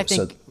 which is, I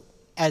think,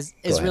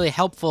 is really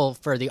helpful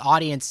for the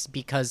audience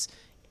because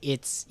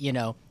it's,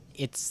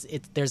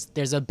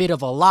 there's a bit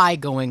of a lie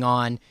going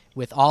on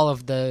with all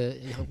of the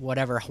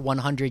whatever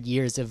 100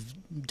 years of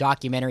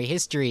documentary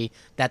history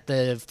that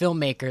the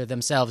filmmaker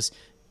themselves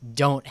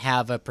don't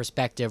have a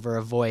perspective or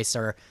a voice,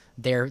 or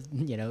their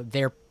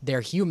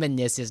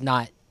humanness is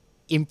not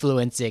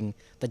influencing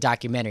the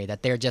documentary,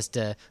 that they're just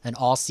an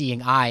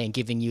all-seeing eye and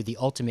giving you the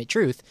ultimate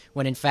truth,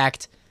 when in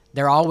fact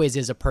there always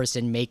is a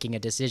person making a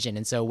decision.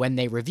 And so when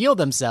they reveal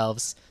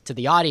themselves to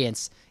the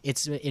audience,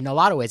 it's, in a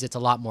lot of ways, it's a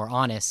lot more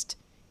honest,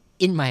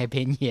 in my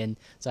opinion.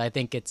 So I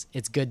think it's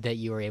good that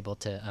you were able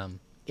to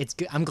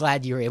I'm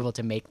glad you were able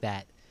to make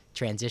that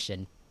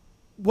transition.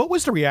 What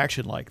was the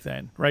reaction like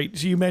then, right?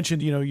 So you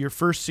mentioned, your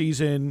first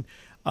season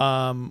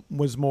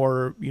was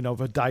more,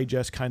 of a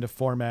digest kind of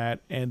format,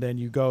 and then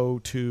you go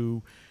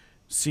to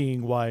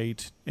Seeing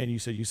White, and you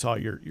said you saw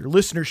your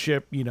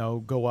listenership,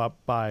 go up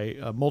by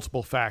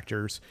multiple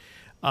factors.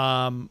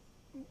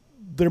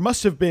 There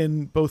must have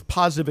been both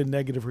positive and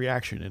negative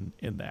reaction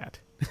in that,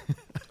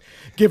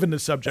 given the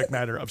subject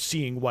matter of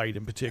Seeing White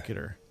in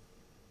particular.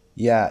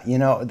 Yeah,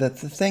 the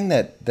thing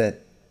that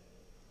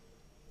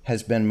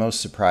has been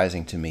most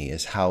surprising to me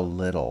is how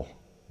little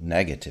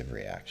negative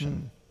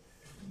reaction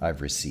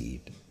I've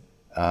received.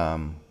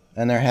 And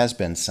there has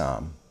been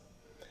some.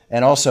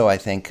 And also, I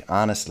think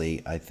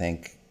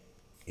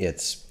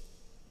it's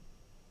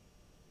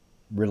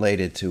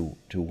related to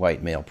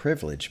white male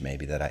privilege,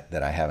 maybe,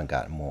 that I haven't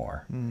gotten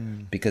more.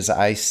 Because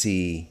I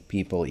see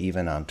people,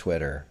 even on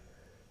Twitter,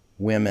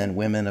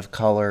 women of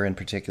color in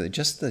particular,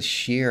 just the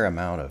sheer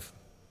amount of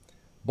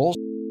bullshit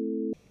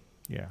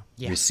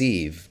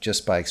receive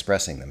just by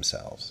expressing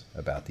themselves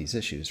about these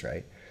issues,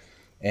 right?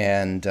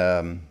 And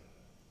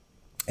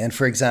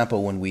for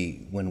example, when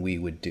we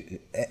would do,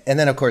 and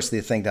then of course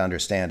the thing to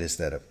understand is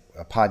that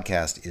a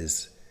podcast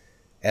is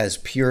as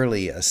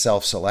purely a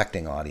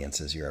self-selecting audience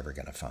as you're ever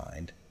going to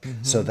find.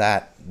 Mm-hmm. So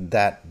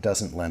that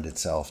doesn't lend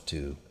itself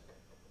to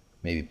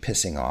maybe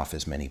pissing off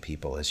as many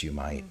people as you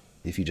might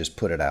if you just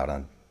put it out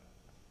on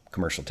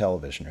commercial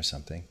television or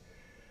something.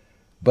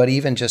 But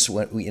even just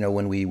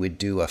when we would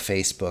do a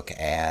Facebook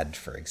ad,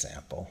 for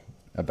example,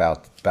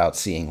 about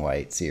Seeing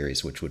White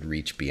series, which would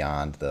reach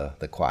beyond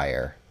the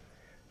choir,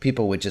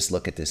 people would just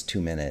look at this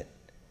 2-minute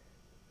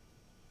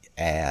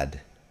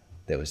ad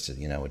that was,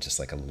 just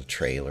like a little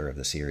trailer of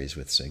the series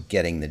with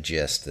getting the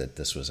gist that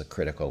this was a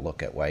critical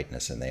look at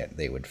whiteness, and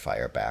they would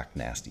fire back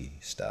nasty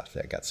stuff.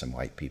 I got some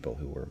white people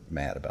who were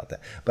mad about that.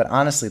 But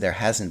honestly, there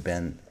hasn't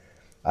been,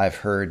 I've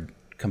heard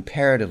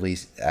comparatively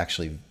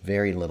actually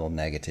very little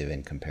negative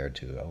and compared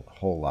to a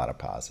whole lot of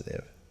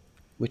positive,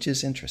 which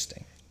is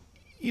interesting.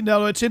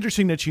 It's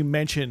interesting that you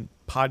mentioned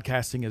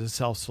podcasting as a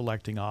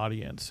self-selecting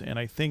audience, and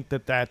I think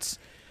that's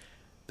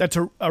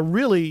a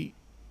really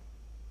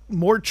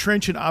more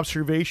trenchant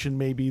observation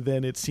maybe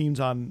than it seems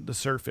on the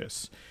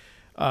surface.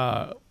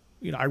 I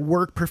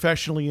work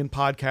professionally in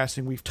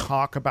podcasting. We've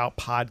talked about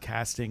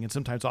podcasting and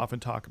sometimes often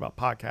talk about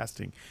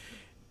podcasting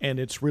and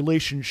its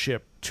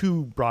relationship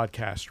to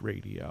broadcast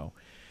radio.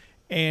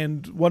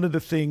 And one of the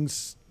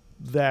things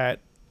that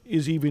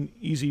is even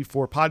easy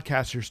for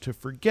podcasters to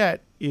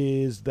forget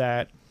is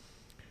that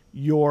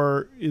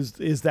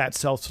is that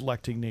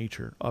self-selecting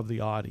nature of the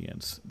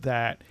audience,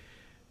 that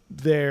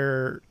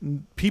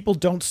people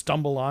don't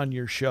stumble on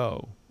your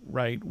show,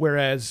 right?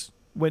 Whereas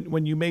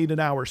when you made an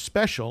hour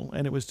special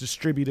and it was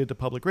distributed to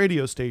public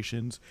radio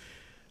stations,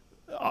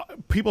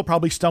 people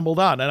probably stumbled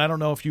on. And I don't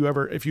know if you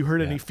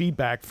heard any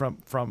feedback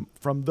from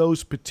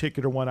those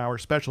particular 1 hour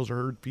specials, or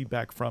heard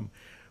feedback from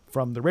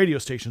the radio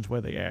stations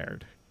where they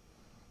aired.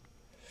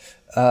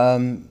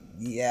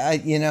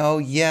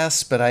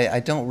 Yes, but I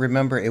don't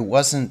remember. It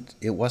wasn't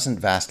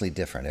vastly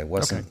different. It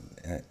wasn't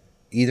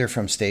either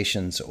from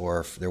stations,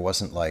 or there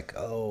wasn't like,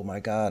 oh my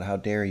God, how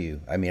dare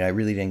you? I mean, I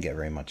really didn't get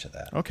very much of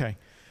that. Okay.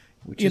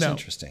 Which is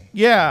interesting.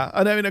 Yeah.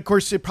 And I mean, of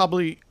course, it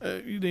probably,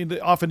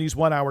 often these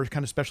 1 hour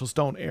kind of specials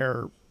don't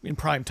air in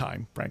prime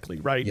time, frankly,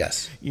 right?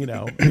 Yes.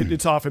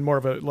 It's often more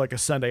of a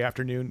Sunday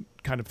afternoon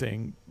kind of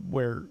thing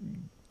where,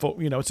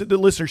 the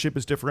listenership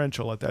is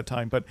differential at that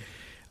time. But,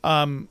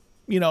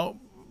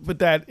 but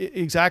that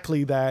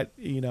exactly that,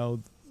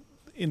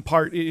 in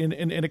part,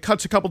 and it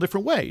cuts a couple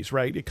different ways,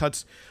 right? It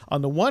cuts,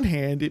 on the one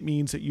hand, it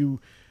means that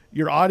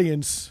your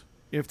audience,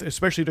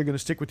 especially if they're going to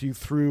stick with you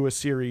through a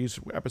series,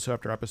 episode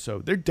after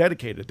episode, they're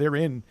dedicated, they're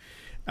in,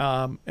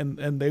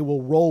 and they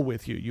will roll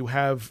with you. You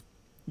have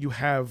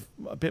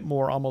a bit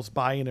more almost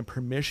buy-in and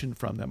permission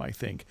from them, I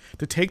think,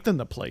 to take them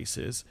to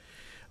places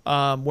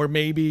where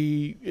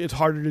maybe it's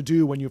harder to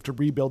do when you have to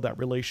rebuild that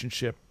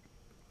relationship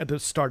at the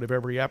start of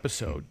every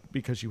episode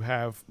because you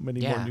have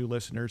many more new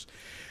listeners.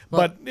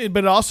 Well,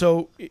 but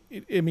also,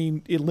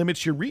 it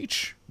limits your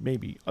reach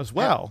maybe as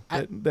well.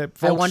 That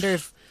folks, I wonder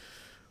if...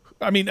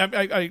 I mean,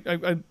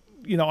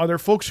 are there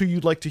folks who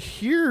you'd like to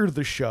hear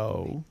the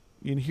show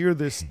and hear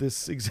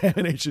this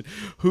examination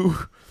who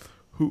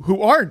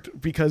who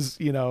aren't, because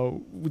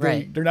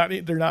Right. they're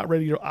not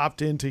ready to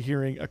opt into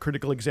hearing a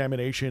critical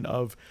examination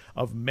of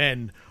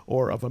men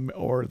or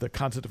or the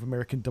concept of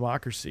American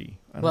democracy.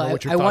 I don't know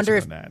what your thoughts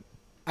are on that.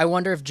 I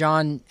wonder if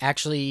John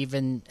actually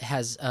even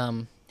has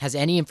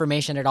any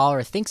information at all,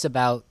 or thinks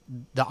about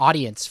the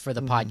audience for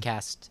the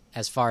podcast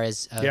as far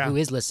as who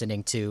is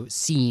listening to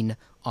Scene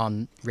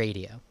on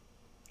Radio.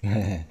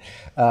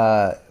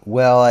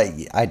 Well,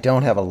 I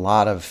don't have a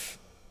lot of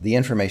the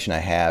information I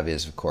have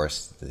is, of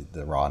course,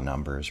 the raw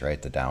numbers,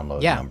 right? The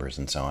download numbers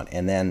and so on.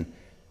 And then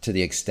to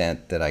the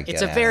extent that I get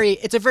it's a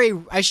very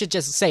I should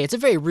just say it's a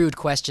very rude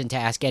question to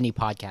ask any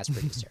podcast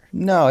producer.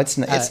 No, it's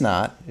not. It's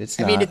not.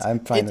 I mean, I'm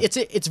fine.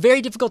 It's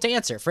very difficult to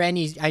answer for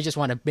any. I just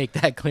want to make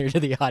that clear to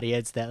the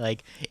audience that,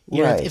 like,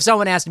 you know, Right. if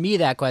someone asked me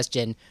that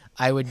question,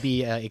 I would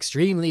be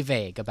extremely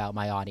vague about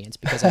my audience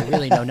because I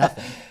really know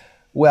nothing.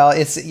 Well,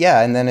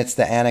 and then it's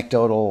the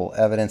anecdotal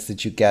evidence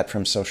that you get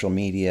from social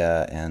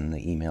media and the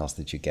emails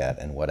that you get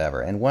and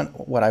whatever. And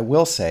what I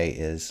will say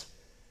is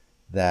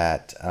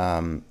that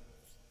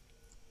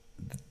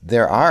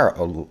there are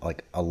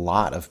a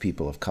lot of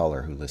people of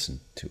color who listen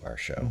to our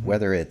show,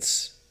 whether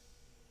it's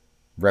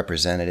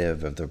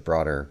representative of the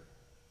broader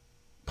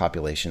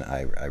population.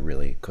 I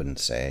really couldn't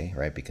say,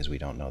 right, because we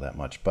don't know that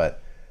much,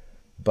 but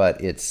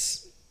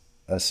it's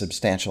a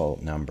substantial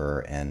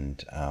number,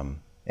 and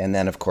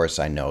then of course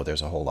I know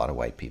there's a whole lot of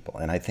white people,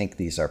 and I think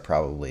these are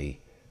probably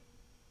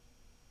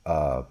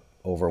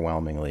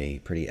overwhelmingly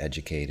pretty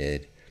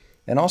educated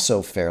and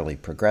also fairly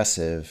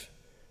progressive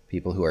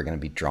people who are going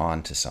to be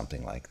drawn to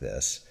something like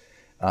this.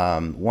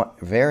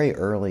 Very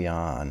early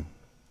on,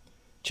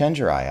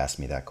 Chenjerai asked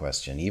me that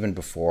question, even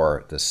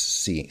before the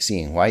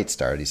Seeing White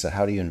started. He said,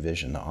 "How do you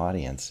envision the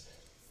audience?"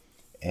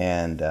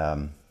 And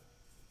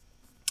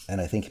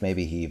I think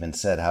maybe he even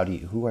said,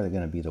 "Who are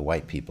going to be the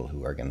white people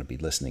who are going to be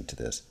listening to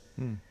this?"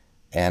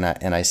 And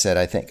I said,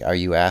 "I think, are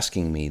you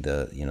asking me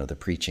the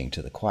preaching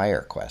to the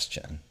choir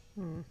question?"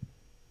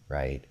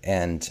 Right?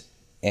 And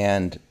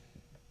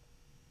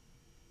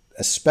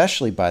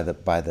especially by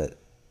the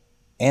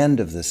end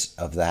of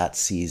that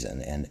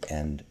season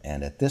and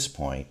at this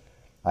point,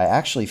 I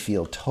actually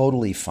feel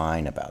totally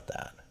fine about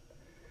that.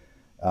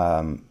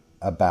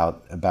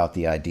 About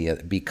the idea,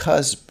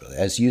 because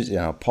as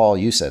Paul,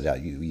 you said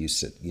you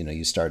said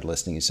you started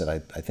listening. You said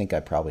I think I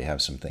probably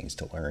have some things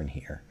to learn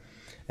here,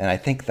 and I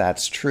think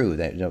that's true.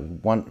 That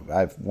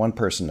one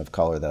person of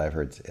color that I've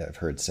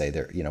heard say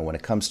there, when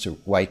it comes to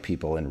white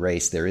people and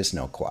race, there is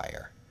no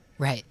choir.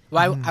 Right.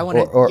 Well, I want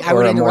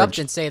to interrupt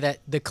and say that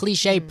the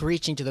cliche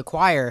preaching to the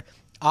choir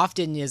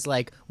often is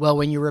like, well,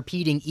 when you're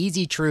repeating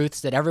easy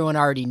truths that everyone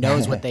already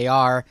knows what they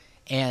are,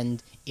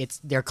 and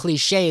they're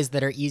cliches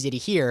that are easy to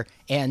hear,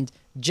 and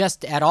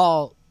just at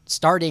all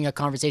starting a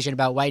conversation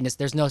about whiteness,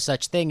 there's no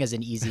such thing as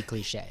an easy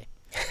cliche.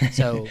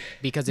 So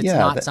because it's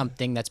not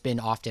something that's been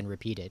often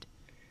repeated.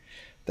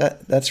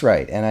 That's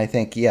right, and I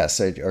think yes,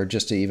 or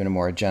just even a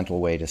more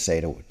gentle way to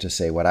say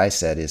what I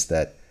said is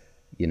that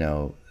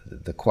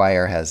the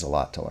choir has a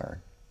lot to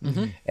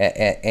learn,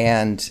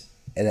 and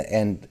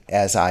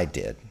as I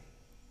did.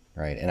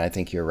 Right. And I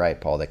think you're right,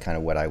 Paul, that kind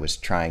of what I was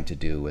trying to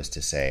do was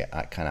to say,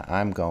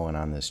 I'm going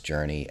on this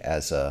journey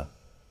as a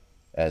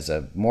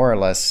more or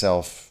less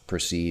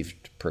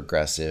self-perceived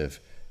progressive,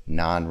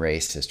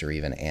 non-racist or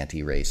even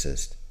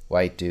anti-racist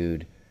white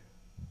dude,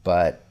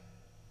 but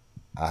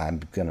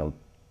I'm going to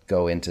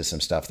go into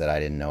some stuff that I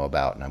didn't know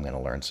about, and I'm going to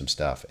learn some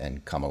stuff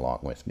and come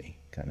along with me,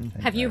 kind of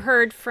thing. Have you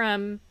heard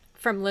from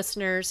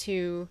listeners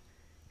who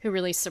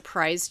really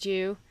surprised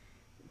you?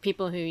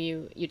 People who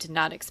you did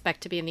not expect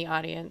to be in the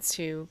audience,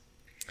 who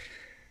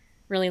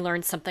really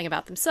learned something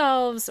about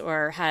themselves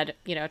or had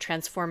a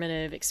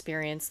transformative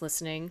experience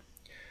listening?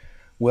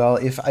 Well,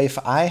 if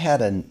I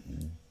had a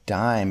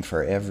dime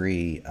for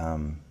every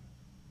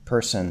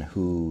person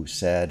who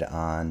said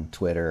on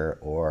Twitter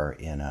or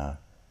in a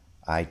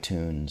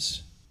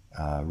iTunes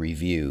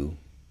review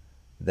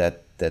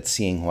that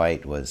Seeing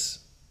White was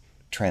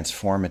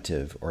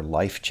transformative or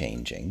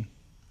life-changing,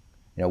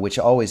 which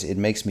always, it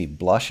makes me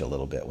blush a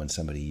little bit when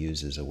somebody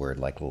uses a word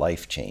like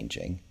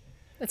life-changing.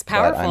 It's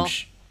powerful.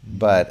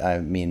 But I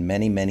mean,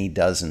 many, many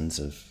dozens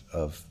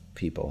of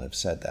people have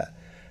said that.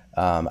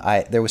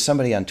 There was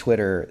somebody on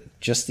Twitter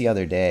just the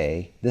other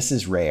day. This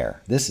is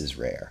rare.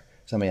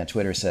 Somebody on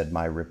Twitter said,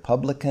 "My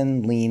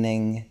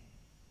Republican-leaning,"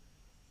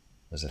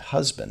 was it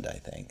husband, I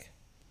think,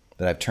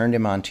 that I've turned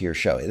him on to your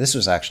show. This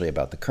was actually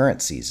about the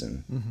current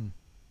season,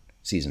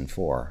 season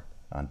 4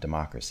 on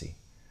democracy.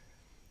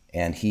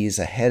 And he's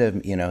ahead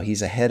of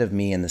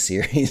me in the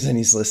series, and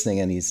he's listening,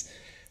 and he's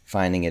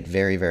finding it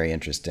very, very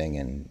interesting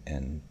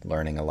and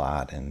learning a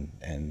lot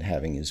and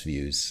having his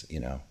views,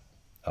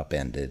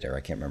 upended, or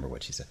I can't remember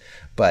what she said.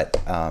 But,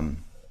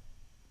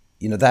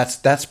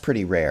 that's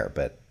pretty rare,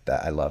 but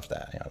I love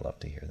that. I love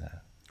to hear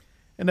that.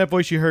 And that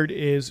voice you heard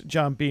is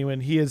John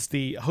Beeman. He is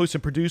the host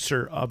and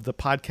producer of the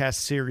podcast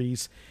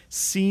series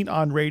Scene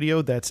on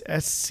Radio. That's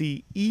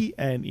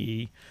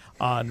SCENE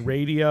on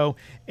radio.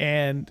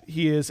 And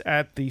he is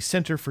at the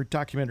Center for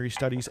Documentary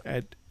Studies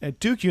at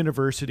Duke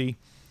University.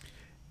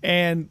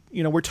 And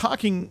we're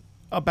talking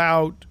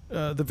about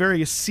the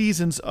various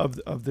seasons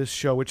of this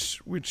show,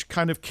 which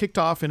kind of kicked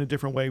off in a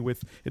different way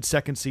with its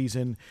second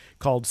season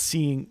called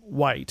Seeing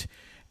White.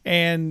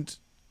 And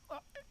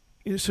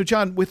so,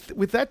 John,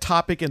 with that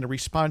topic and the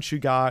response you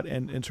got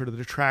and sort of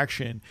the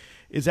traction,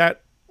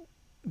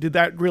 did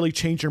that really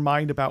change your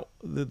mind about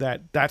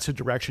that's a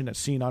direction that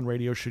Scene on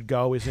Radio should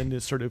go, is in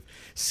this sort of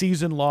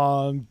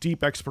season-long,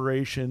 deep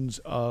explorations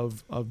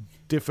of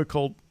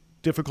difficult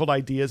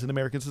ideas in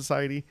American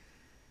society?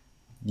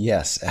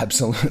 Yes,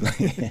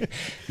 absolutely.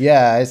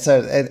 Yeah.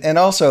 So, and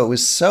also it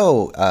was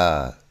so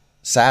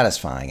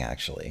satisfying,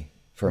 actually,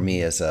 for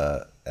me as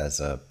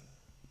a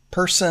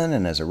person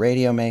and as a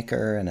radio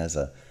maker, and as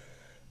a,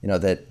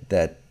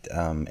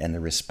 and the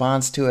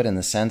response to it, in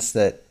the sense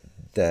that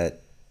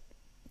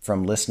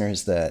from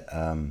listeners that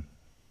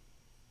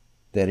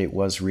it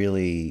was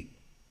really,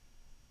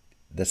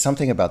 that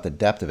something about the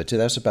depth of it too.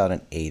 That was about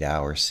an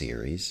 8-hour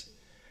series.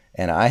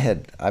 And I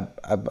a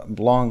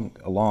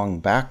long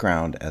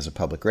background as a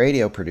public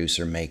radio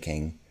producer,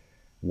 making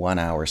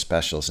 1-hour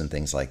specials and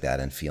things like that,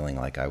 and feeling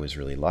like I was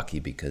really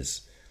lucky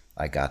because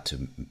I got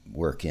to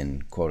work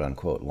in quote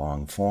unquote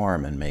long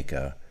form and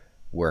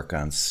work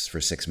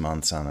for 6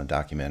 months on a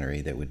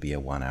documentary that would be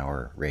a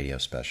 1-hour radio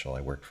special.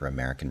 I worked for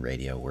American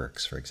Radio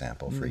Works, for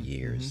example, for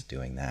years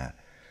doing that.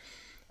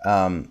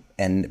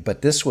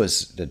 But this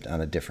was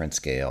on a different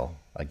scale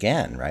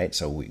again, right?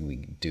 So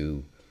we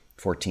do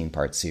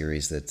 14-part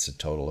series that's a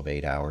total of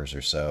 8 hours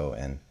or so,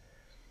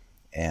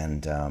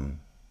 and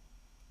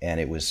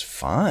it was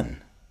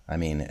fun. I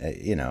mean,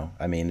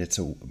 it's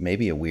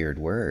maybe a weird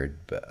word,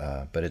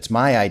 but it's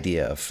my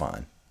idea of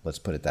fun. Let's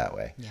put it that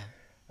way. Yeah.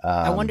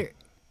 I wonder,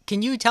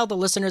 can you tell the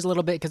listeners a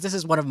little bit, because this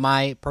is one of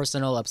my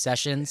personal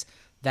obsessions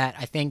that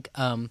I think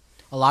a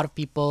lot of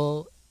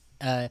people.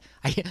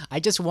 I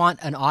just want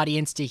an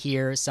audience to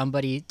hear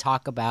somebody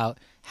talk about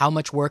how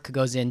much work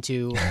goes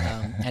into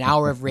an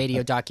hour of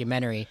radio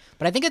documentary.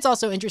 But I think it's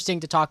also interesting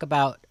to talk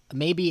about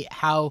maybe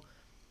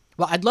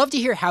I'd love to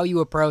hear how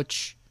you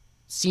approach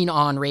Scene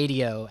on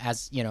Radio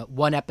as,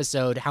 one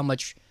episode, how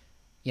much,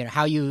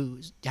 how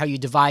you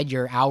divide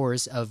your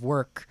hours of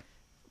work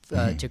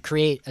to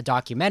create a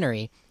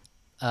documentary.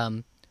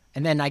 And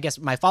then I guess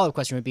my follow-up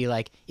question would be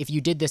like, if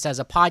you did this as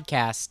a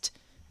podcast,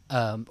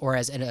 or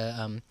as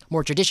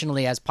more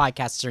traditionally as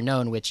podcasts are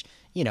known, which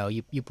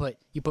you put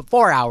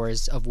 4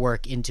 hours of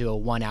work into a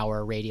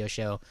 1-hour radio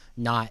show,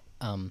 not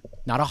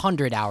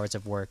 100 hours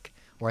of work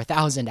or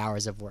 1,000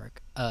 hours of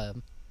work.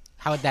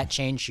 How would that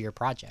change your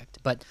project?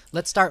 But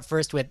let's start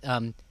first with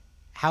tell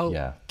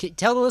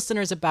the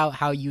listeners about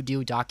how you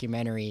do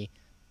documentary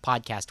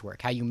podcast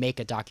work, how you make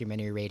a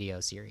documentary radio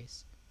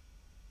series.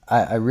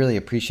 I really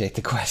appreciate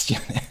the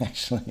question,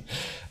 actually,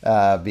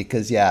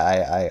 because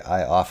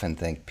I often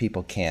think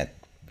people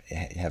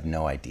have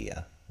no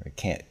idea, or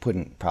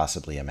couldn't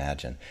possibly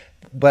imagine.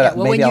 But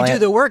when you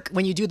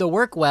do the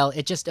work well,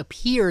 it just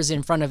appears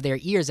in front of their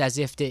ears as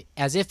if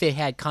it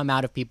had come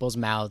out of people's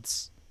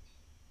mouths.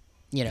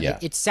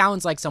 It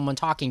sounds like someone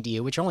talking to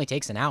you, which only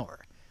takes an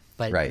hour.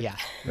 But right.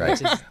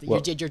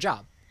 You did your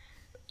job.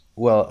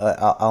 Well,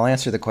 I'll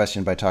answer the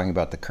question by talking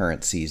about the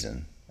current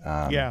season.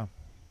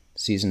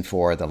 Season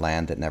 4, The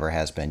Land That Never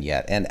Has Been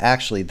Yet. And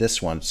actually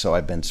this one, so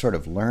I've been sort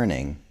of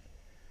learning.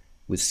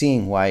 With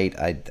Seeing White,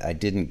 I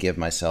didn't give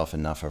myself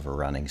enough of a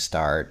running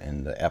start,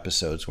 and the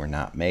episodes were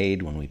not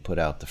made when we put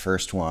out the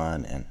first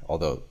one, and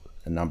although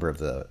a number of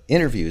the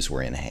interviews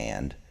were in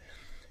hand,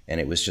 and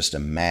it was just a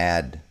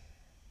mad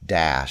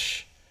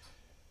dash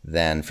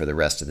then for the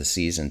rest of the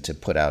season to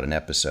put out an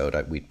episode.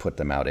 We'd put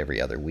them out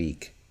every other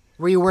week.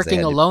 Were you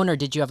working alone, or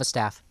did you have a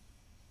staff?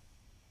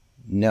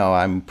 No,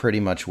 I'm pretty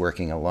much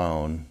working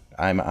alone.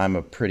 I'm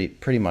a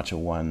pretty much a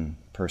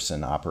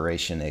one-person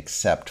operation,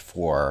 except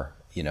for,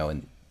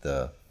 in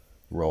the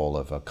role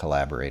of a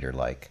collaborator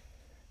like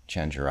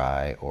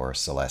Chenjerai or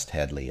Celeste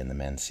Headley in the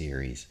Men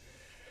series.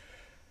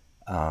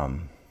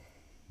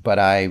 But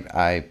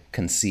I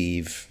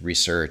conceive,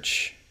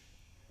 research,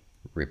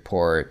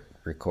 report,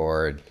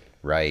 record,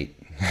 write,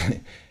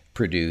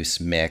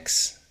 produce,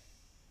 mix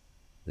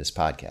this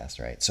podcast,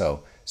 right?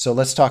 So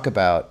let's talk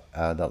about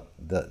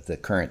the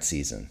current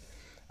season.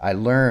 I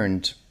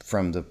learned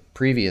from the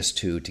previous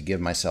 2 to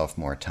give myself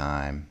more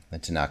time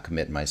and to not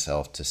commit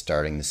myself to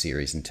starting the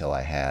series until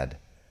I had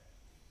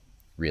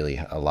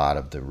really a lot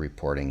of the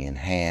reporting in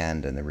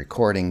hand and the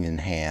recording in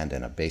hand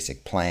and a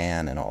basic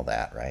plan and all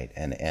that, right?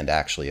 And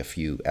actually a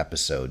few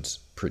episodes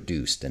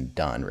produced and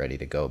done, ready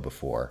to go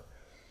before.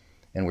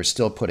 And we're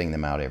still putting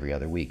them out every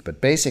other week. But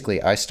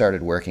basically, I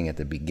started working at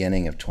the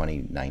beginning of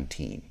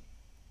 2019,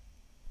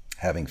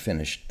 having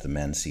finished the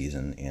men's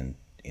season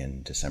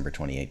in December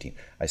 2018.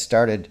 I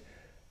started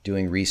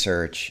doing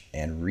research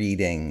and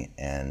reading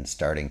and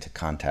starting to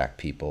contact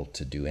people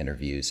to do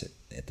interviews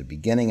at the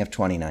beginning of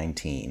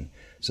 2019.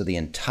 So the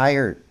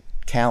entire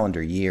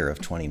calendar year of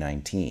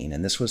 2019,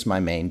 and this was my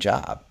main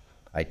job.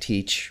 I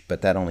teach,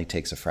 but that only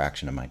takes a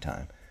fraction of my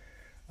time.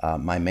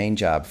 My main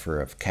job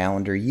for a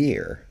calendar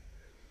year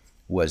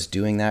was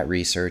doing that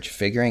research,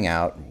 figuring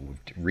out,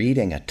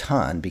 reading a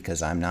ton,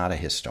 because I'm not a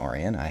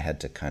historian. I had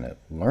to kind of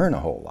learn a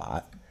whole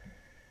lot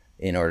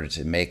in order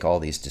to make all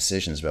these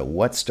decisions about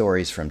what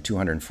stories from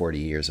 240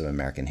 years of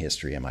American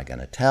history am I going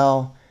to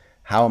tell?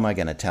 How am I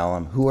going to tell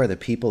them? Who are the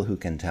people who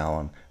can tell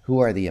them? Who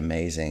are the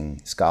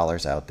amazing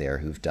scholars out there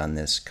who've done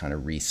this kind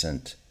of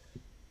recent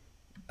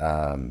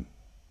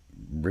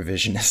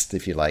revisionist,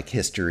 if you like,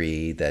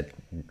 history that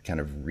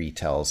kind of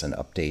retells and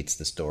updates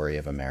the story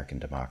of American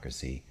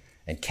democracy?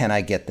 And can I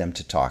get them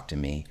to talk to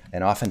me?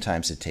 And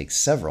oftentimes it takes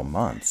several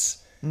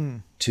months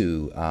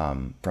to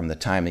from the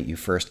time that you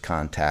first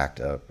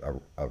contact a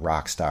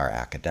rock star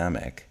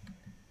academic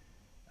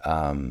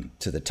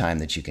to the time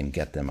that you can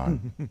get them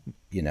on,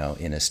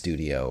 in a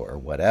studio or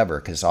whatever.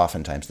 Because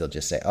oftentimes they'll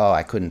just say, "Oh,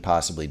 I couldn't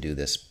possibly do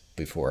this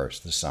before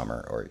the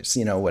summer," or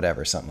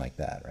whatever, something like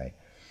that, right?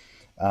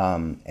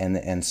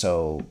 And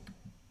so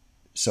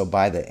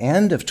by the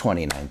end of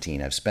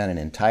 2019, I've spent an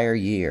entire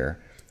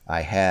year.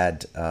 I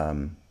had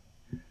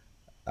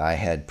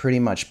pretty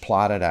much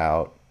plotted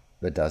out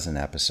the dozen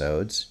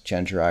episodes.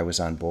 Chenjerai was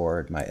on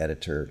board, my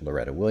editor,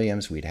 Loretta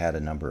Williams. We'd had a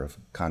number of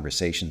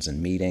conversations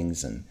and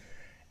meetings,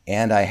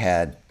 and I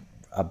had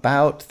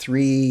about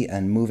 3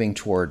 and moving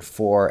toward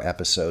 4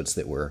 episodes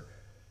that were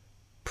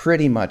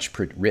pretty much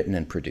written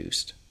and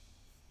produced.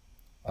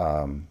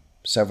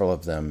 Several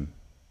of them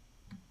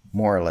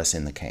more or less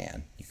in the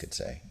can, you could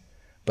say.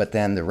 But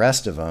then the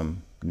rest of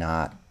them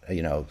not,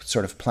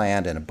 sort of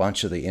planned, and a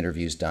bunch of the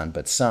interviews done,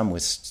 but some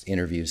with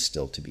interviews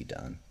still to be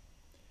done.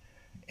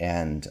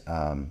 And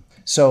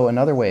so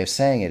another way of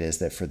saying it is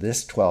that for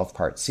this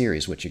 12-part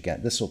series, which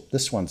again,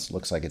 this one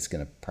looks like it's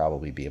going to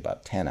probably be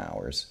about 10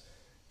 hours,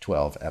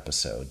 12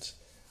 episodes,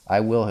 I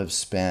will have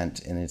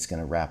spent, and it's going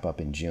to wrap up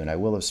in June, I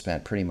will have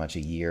spent pretty much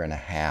 1.5 years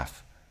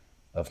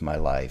of my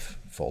life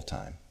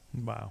full-time.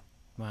 Wow.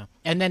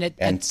 And then at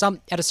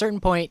a certain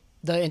point,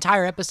 the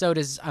entire episode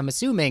is, I'm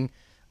assuming,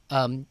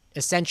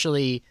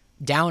 essentially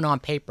down on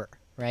paper,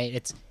 right?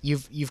 It's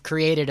you've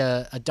created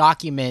a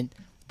document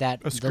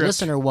that the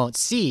listener won't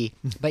see,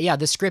 but yeah,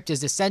 the script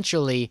is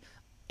essentially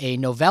a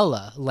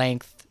novella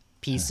length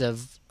piece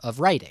of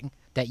writing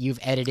that you've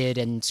edited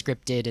and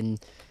scripted, and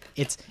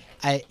it's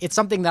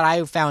something that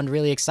I found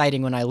really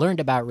exciting when I learned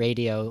about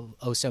radio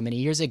so many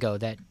years ago,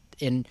 that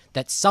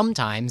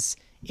sometimes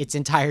it's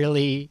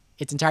entirely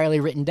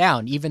written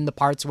down, even the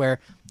parts where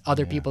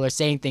other people are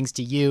saying things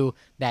to you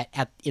that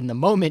in the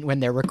moment when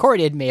they're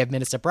recorded may have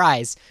been a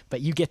surprise,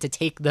 but you get to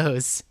take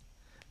those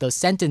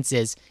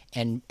sentences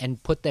and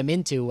put them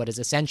into what is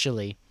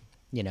essentially,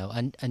 a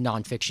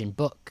nonfiction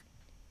book.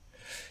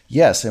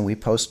 Yes, and we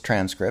post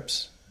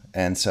transcripts,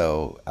 and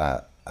so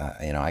I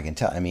can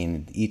tell. I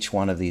mean, each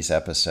one of these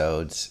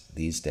episodes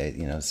these days,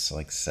 it's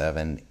like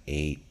 7,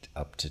 8,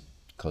 up to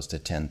close to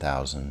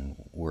 10,000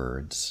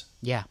 words.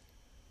 Yeah.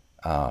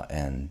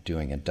 And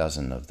doing a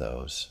dozen of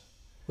those.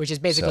 Which is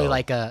basically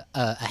like a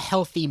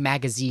healthy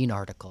magazine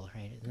article,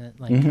 right? Isn't that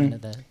like kind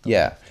of the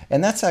yeah,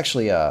 and that's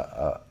actually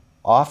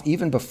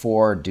even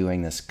before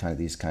doing these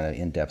kind of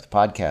in-depth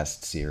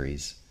podcast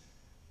series.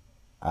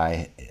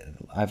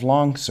 I've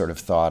long sort of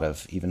thought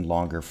of even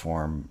longer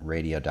form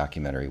radio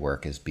documentary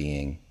work as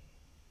being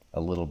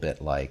a little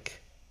bit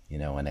like,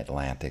 an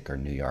Atlantic or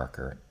New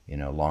Yorker,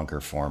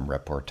 longer form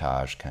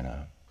reportage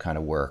kind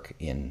of work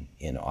in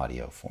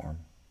audio form.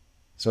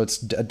 So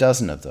it's a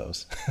dozen of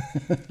those.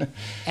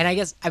 And I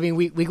guess,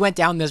 we went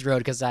down this road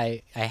because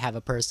I have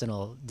a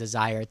personal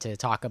desire to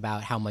talk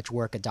about how much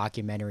work a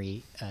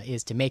documentary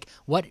is to make.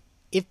 What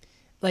if,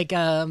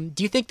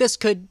 do you think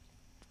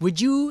would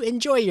you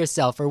enjoy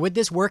yourself, or would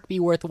this work be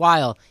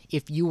worthwhile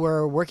if you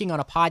were working on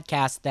a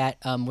podcast that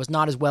was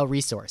not as well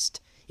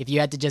resourced? If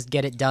you had to just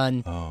get it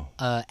done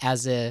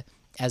as an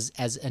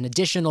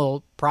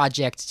additional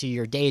project to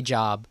your day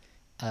job,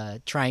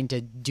 trying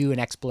to do an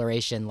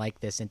exploration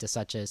like this into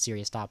such a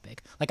serious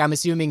topic. Like, I'm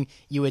assuming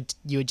you would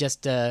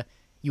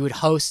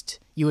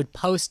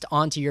post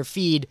onto your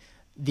feed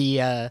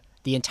the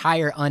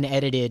entire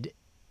unedited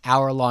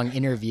hour-long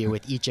interview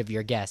with each of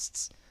your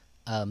guests.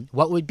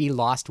 What would be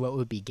lost? What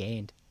would be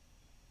gained?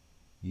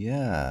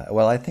 Yeah,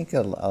 well, I think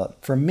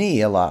for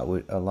me a lot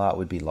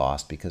would be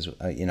lost, because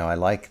I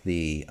like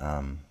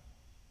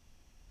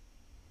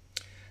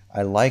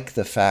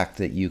the fact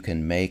that you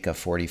can make a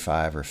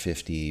 45 or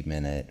 50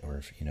 minute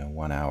or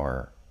 1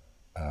 hour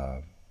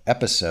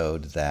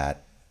episode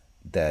that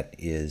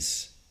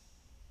is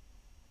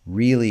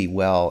really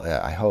well,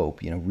 I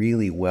hope,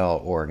 really well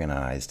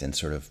organized, and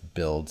sort of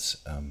builds,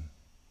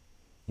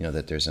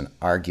 that there's an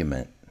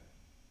argument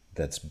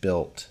that's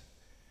built,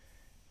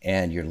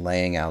 and you're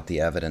laying out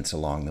the evidence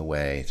along the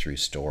way through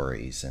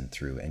stories and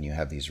you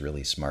have these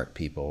really smart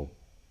people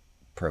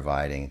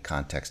providing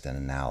context and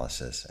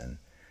analysis,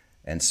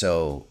 and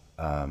so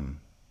I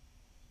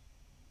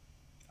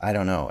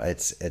don't know.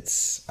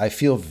 I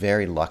feel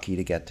very lucky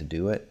to get to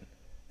do it,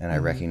 and I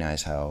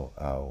recognize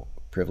how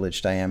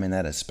privileged I am in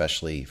that,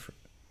 especially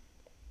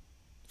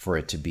for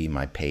it to be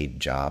my paid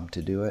job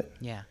to do it.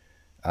 Yeah.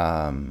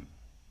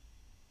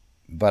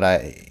 But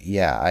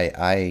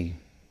I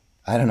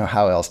I don't know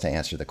how else to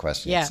answer the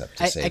question Yeah, except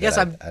to say I guess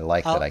that I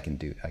like that I can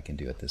do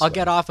it this way. I'll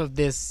get off of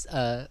this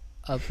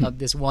of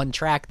this one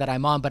track that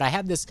I'm on, but I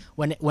have this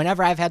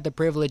whenever I've had the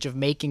privilege of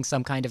making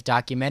some kind of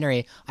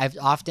documentary, I've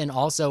often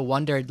also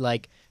wondered,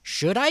 like,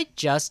 should I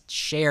just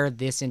share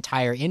this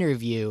entire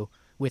interview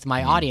with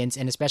my audience?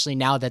 And especially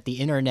now that the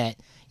internet,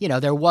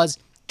 there was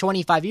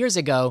 25 years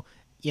ago,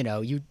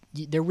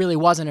 there really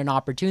wasn't an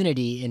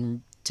opportunity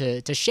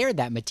to share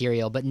that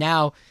material. But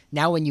now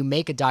when you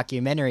make a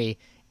documentary,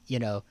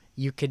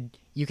 you could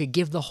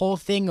give the whole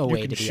thing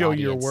away to the show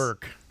audience. your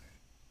work.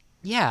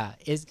 Yeah,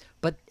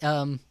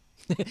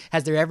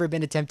 has there ever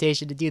been a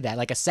temptation to do that,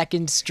 like a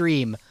second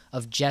stream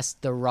of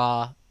just the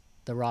raw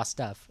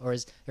stuff, or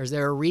is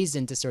there a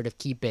reason to sort of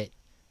keep it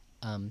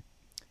in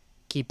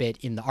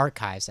the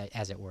archives,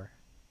 as it were?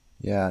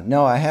 Yeah,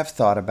 no, I have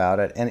thought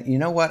about it, and you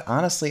know what?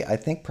 Honestly, I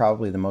think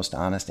probably the most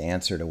honest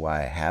answer to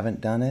why I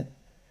haven't done it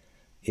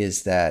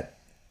is that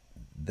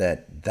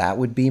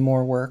would be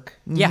more work.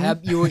 Yeah,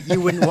 you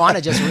wouldn't want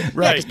to just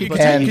Right,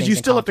 because you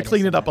still have to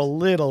clean it up a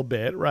little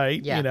bit,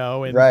 right? Yeah.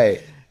 And,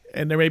 right.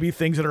 And there may be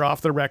things that are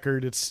off the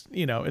record. It's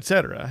et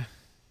cetera.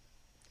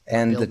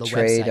 And the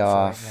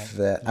trade-off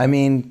that I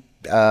mean,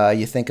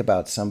 you think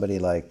about somebody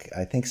like,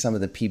 I think some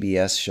of the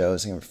PBS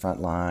shows,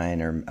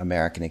 Frontline or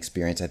American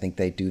Experience, I think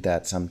they do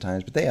that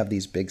sometimes, but they have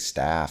these big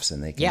staffs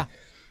and they can,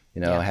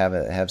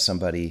 have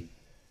somebody,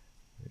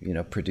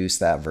 produce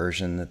that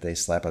version that they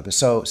slap up.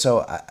 So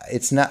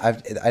it's not,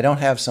 I don't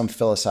have some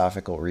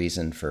philosophical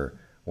reason for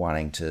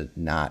wanting to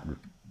not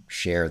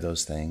share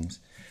those things.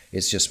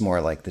 It's just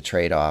more like the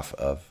trade-off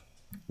of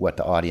what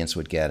the audience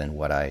would get and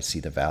what I see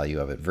the value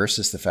of it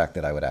versus the fact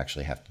that I would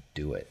actually have to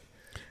do it.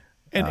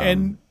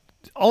 And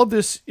all of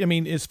this,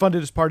 is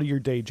funded as part of your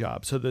day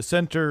job. So the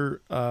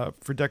Center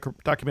for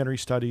Documentary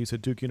Studies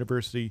at Duke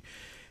University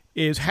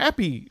is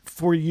happy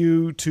for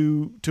you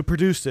to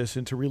produce this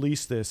and to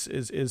release this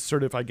is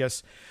sort of, I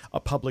guess,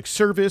 a public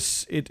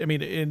service.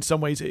 In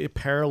some ways it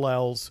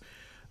parallels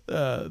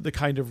the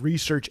kind of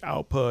research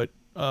output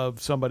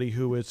of somebody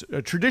who is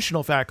a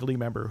traditional faculty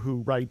member who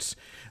writes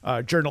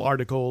journal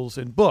articles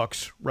and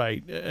books,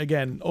 right?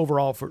 Again,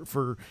 overall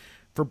for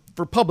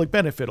public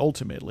benefit,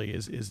 ultimately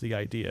is the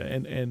idea,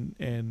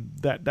 and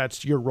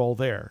that's your role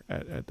there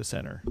at the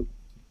center.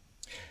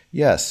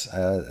 Yes,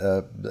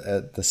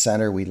 at the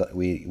center we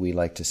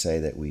like to say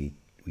that we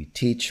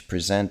teach,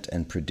 present,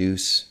 and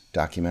produce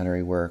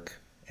documentary work,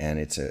 and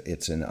it's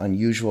an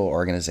unusual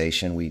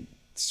organization. We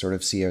sort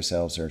of see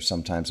ourselves, or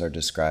sometimes are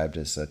described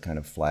as a kind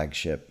of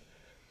flagship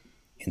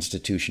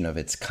institution of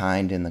its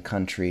kind in the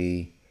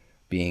country,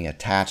 being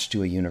attached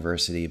to a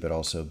university, but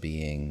also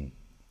being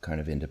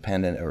kind of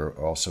independent, or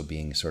also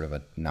being sort of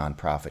a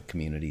nonprofit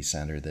community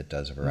center that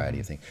does a variety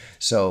of things.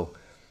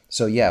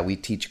 So yeah, we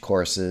teach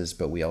courses,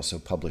 but we also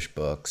publish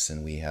books,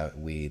 and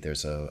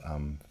there's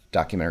a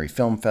documentary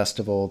film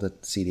festival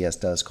that CDS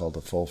does called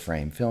the Full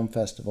Frame Film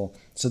Festival.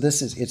 So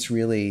it's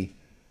really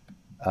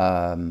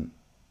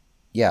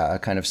a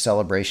kind of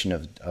celebration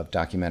of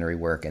documentary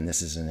work, and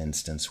this is an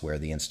instance where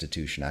the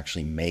institution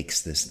actually makes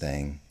this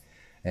thing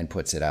and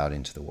puts it out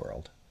into the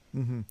world.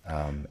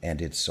 Mm-hmm.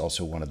 And it's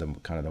also one of the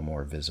kind of the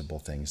more visible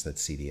things that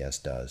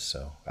CDS does.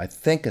 So I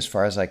think, as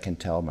far as I can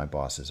tell, my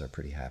bosses are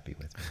pretty happy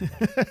with me.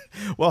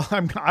 Well,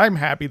 I'm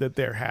happy that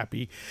they're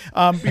happy.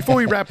 Before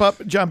we wrap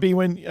up, John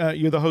Biewen,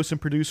 you're the host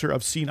and producer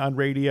of Scene on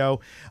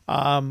Radio.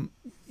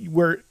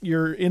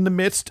 You're in the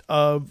midst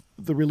of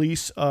the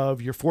release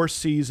of your 4th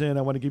season.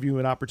 I want to give you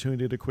an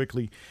opportunity to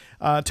quickly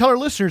tell our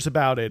listeners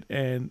about it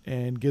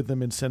and give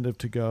them incentive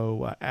to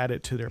go add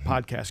it to their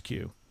podcast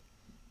queue.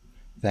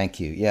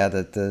 Thank you. Yeah,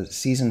 the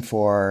season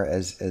 4,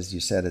 as you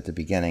said at the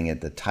beginning,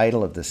 the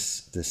title of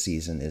this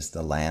season is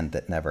 "The Land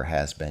That Never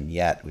Has Been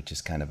Yet," which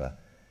is kind of a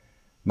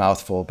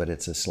mouthful, but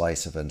it's a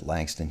slice of a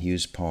Langston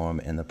Hughes poem.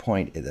 And the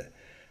point,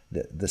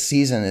 the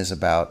season is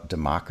about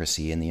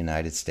democracy in the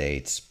United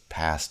States,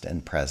 past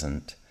and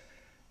present,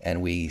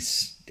 and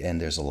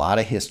there's a lot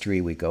of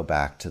history. We go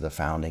back to the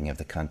founding of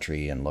the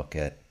country and look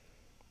at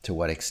to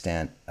what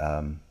extent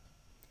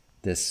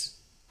this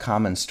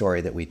common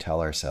story that we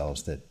tell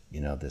ourselves that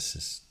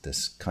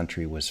this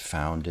country was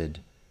founded,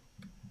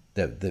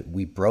 that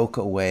we broke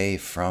away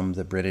from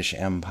the British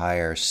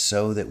Empire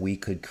so that we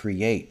could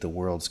create the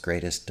world's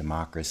greatest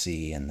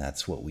democracy, and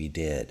that's what we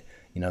did.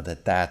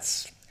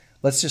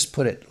 Let's just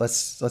put it,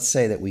 let's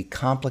say that we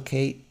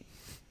complicate,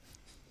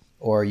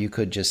 or you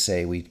could just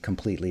say we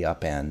completely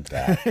upend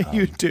that.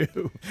 You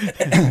do.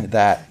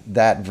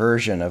 that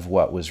version of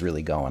what was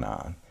really going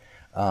on.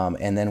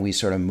 And then we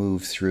sort of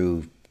move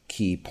through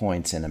key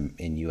points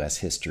in U.S.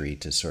 history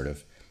to sort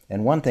of,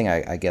 and one thing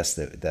I guess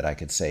that I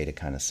could say to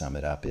kind of sum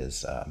it up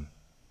is, a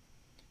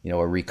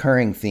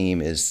recurring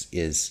theme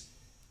is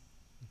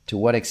to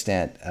what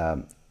extent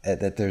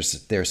that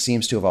there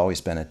seems to have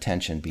always been a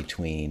tension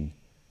between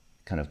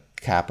kind of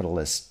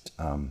capitalist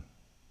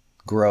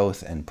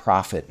growth and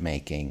profit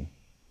making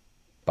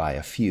by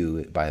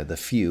the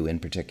few in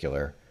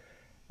particular,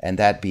 and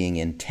that being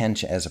in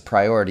tension as a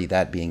priority,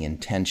 that being in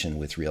tension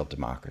with real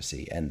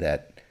democracy, and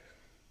that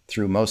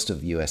through most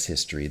of U.S.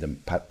 history, the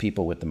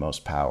people with the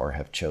most power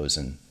have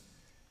chosen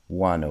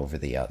one over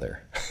the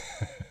other.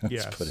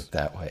 Let's put it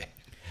that way.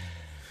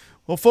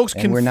 Well, folks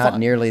and we're not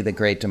nearly the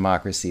great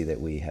democracy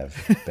that we have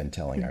been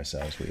telling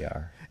ourselves we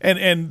are.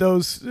 And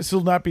this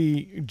will not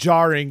be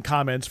jarring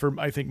comments for,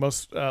 I think,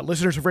 most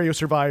listeners of Radio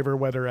Survivor,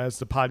 whether as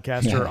the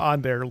podcast or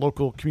on their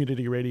local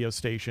community radio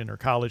station or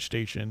college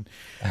station.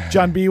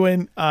 John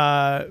Biewen,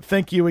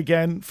 thank you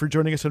again for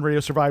joining us on Radio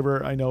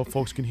Survivor. I know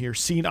folks can hear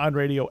Scene on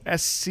Radio,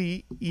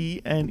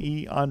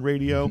 SCENE on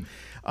radio,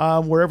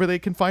 wherever they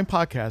can find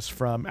podcasts,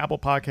 from Apple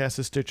Podcasts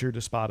to Stitcher to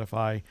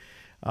Spotify.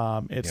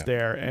 It's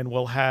there, and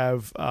we'll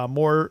have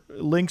more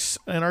links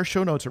in our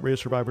show notes at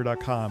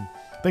radiosurvivor.com.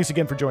 Thanks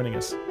again for joining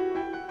us.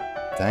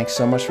 Thanks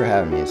so much for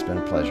having me. It's been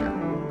a pleasure.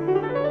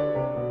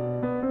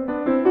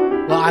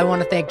 Well, I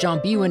want to thank John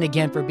Biewen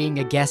again for being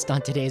a guest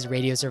on today's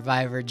Radio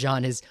Survivor.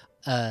 John is,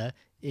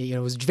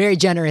 was very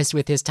generous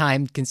with his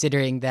time,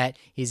 considering that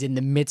he's in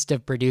the midst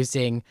of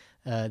producing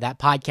that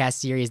podcast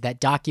series,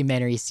 that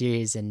documentary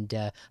series, and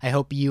I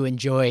hope you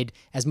enjoyed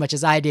as much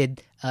as I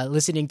did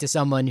listening to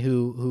someone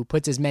who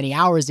puts as many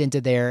hours into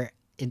their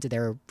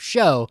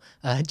show,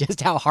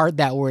 just how hard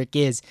that work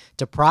is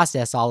to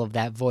process all of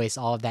that voice,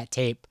 all of that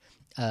tape,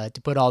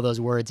 to put all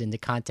those words into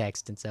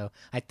context. And so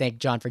I thank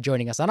John for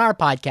joining us on our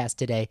podcast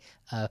today.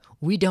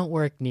 We don't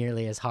work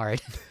nearly as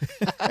hard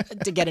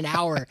to get an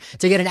hour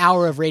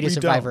of Radio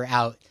Survivor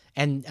out.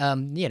 And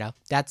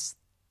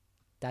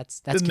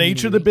that's the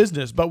nature of the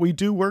business, but we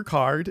do work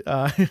hard.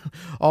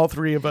 All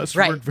three of us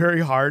work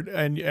very hard.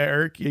 And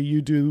Eric,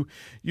 you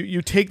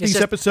take these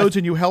episodes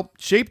and you help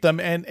shape them.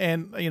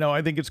 And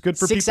I think it's good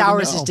for 6 people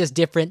hours to know. Is just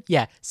different.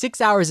 Yeah.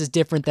 6 hours is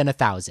different than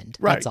 1,000.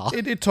 Right. That's all.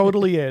 It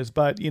totally is.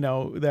 But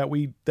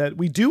that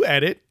we do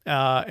edit,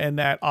 and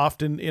that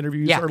often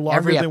interviews are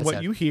longer than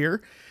what you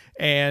hear.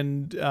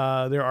 And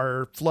there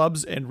are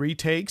flubs and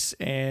retakes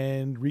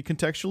and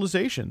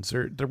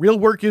recontextualizations. The real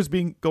work is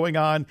going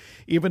on,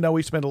 even though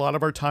we spend a lot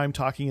of our time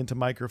talking into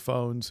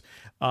microphones.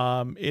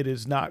 It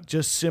is not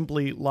just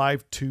simply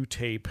live to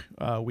tape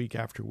week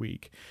after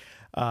week.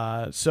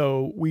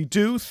 So we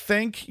do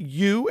thank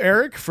you,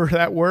 Eric, for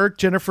that work.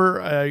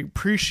 Jennifer, I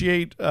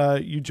appreciate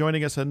you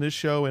joining us on this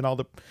show and all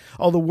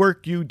the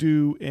work you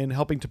do in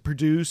helping to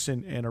produce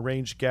and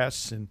arrange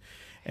guests and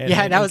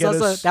that was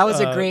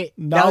a great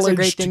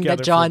thing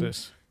that John.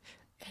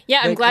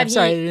 Yeah, I'm glad.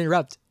 Sorry to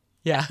interrupt.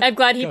 Yeah, I'm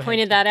glad he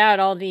pointed that out.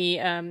 All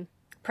the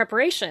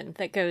preparation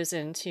that goes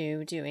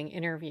into doing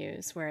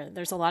interviews, where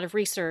there's a lot of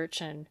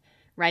research and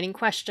writing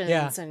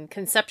questions and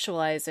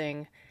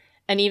conceptualizing,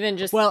 and even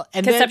just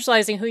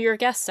conceptualizing who your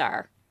guests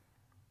are.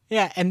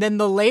 Yeah, and then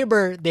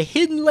the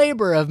hidden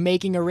labor of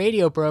making a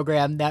radio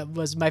program, that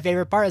was my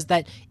favorite part, is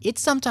that it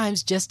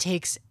sometimes just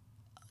takes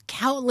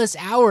countless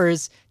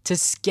hours to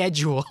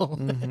schedule,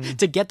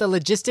 to get the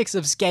logistics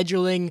of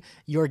scheduling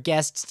your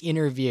guest's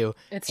interview.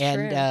 It's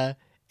true.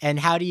 And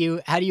how do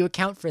you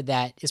account for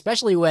that,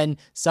 especially when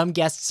some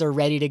guests are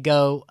ready to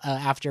go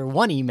after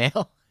one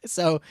email?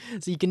 So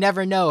you can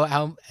never know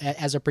how,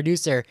 as a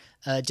producer,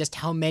 just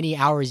how many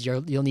hours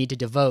you'll need to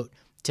devote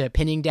to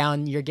pinning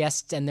down your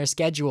guests and their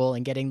schedule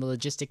and getting the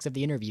logistics of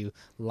the interview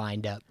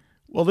lined up.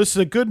 Well, this is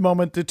a good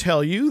moment to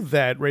tell you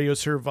that Radio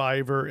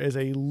Survivor is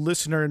a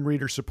listener and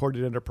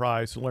reader-supported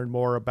enterprise. To learn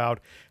more about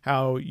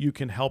how you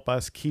can help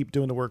us keep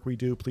doing the work we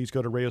do, please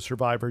go to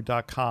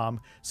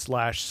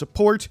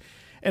radiosurvivor.com/support.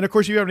 And, of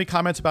course, if you have any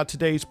comments about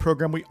today's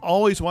program, we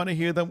always want to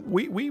hear them.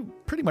 We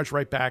pretty much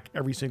write back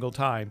every single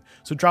time.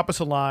 So drop us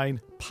a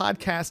line,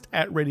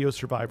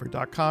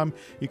 podcast@radiosurvivor.com.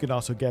 You can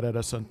also get at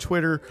us on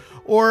Twitter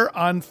or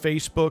on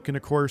Facebook. And,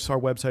 of course, our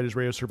website is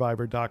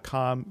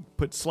radiosurvivor.com.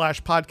 Put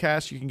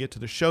 /podcast. You can get to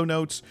the show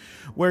notes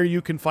where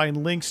you can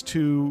find links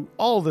to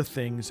all the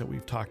things that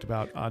we've talked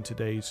about on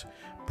today's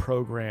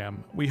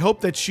program. We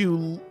hope that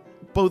you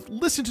both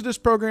listen to this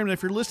program. And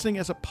if you're listening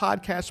as a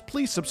podcast,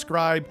 please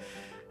subscribe.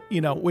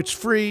 Which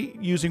free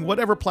using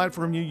whatever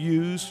platform you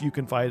use. You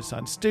can find us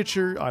on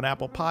Stitcher, on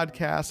Apple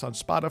Podcasts, on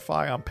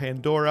Spotify, on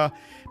Pandora,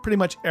 pretty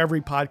much every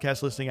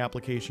podcast listening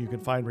application you can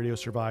find Radio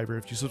Survivor.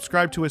 If you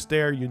subscribe to us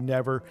there, you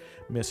never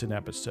miss an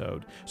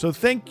episode. So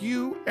thank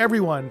you,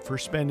 everyone, for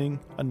spending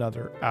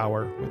another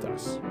hour with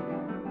us.